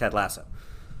wise like Ted Lasso.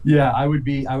 Yeah, I would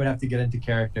have to get into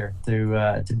character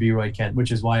to be Roy Kent,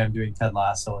 which is why I'm doing Ted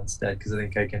Lasso instead, because I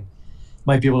think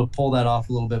might be able to pull that off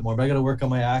a little bit more. But I got to work on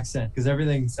my accent, because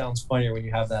everything sounds funnier when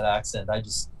you have that accent.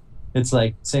 It's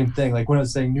like same thing. Like when I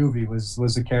was saying Nuvi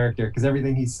was a character, because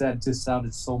everything he said just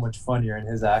sounded so much funnier in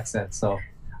his accent. So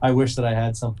I wish that I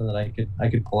had something that I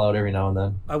could pull out every now and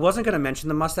then. I wasn't going to mention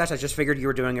the mustache. I just figured you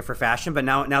were doing it for fashion. But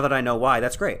now that I know why,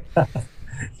 that's great.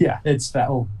 Yeah, it's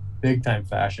big time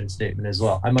fashion statement as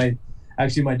well.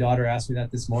 My daughter asked me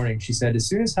that this morning. She said, as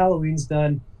soon as Halloween's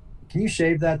done, can you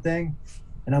shave that thing?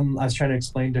 And I was trying to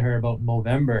explain to her about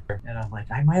Movember, and I'm like,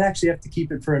 I might actually have to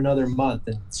keep it for another month.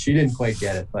 And she didn't quite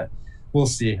get it, but we'll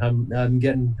see. I'm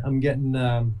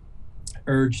getting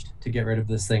urged to get rid of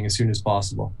this thing as soon as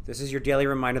possible. This is your daily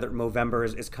reminder that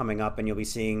Movember is coming up, and you'll be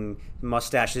seeing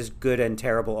mustaches good and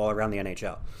terrible all around the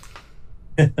NHL.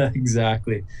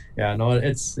 Exactly. Yeah, no,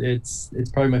 it's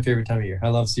probably my favorite time of year. I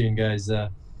love seeing guys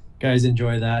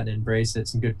enjoy that and embrace it.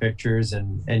 Some good pictures,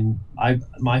 and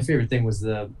my favorite thing was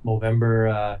the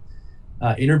Movember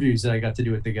interviews that I got to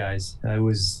do with the guys. I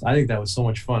think that was so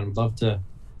much fun. Would love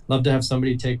to have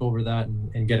somebody take over that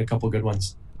and get a couple good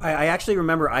ones. I actually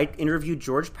remember I interviewed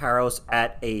George Parros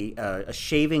at a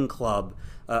shaving club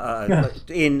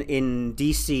in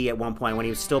DC at one point when he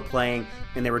was still playing,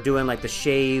 and they were doing like the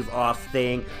shave off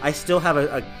thing. I still have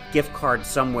a gift card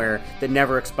somewhere that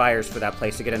never expires for that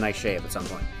place to get a nice shave at some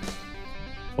point.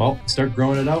 Well, start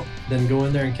growing it out, then go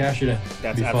in there and cash it in.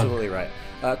 That's absolutely right.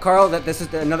 Carl, this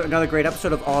is another great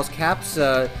episode of All's Caps.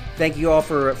 Thank you all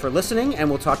for listening, and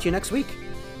we'll talk to you next week.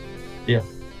 Yeah.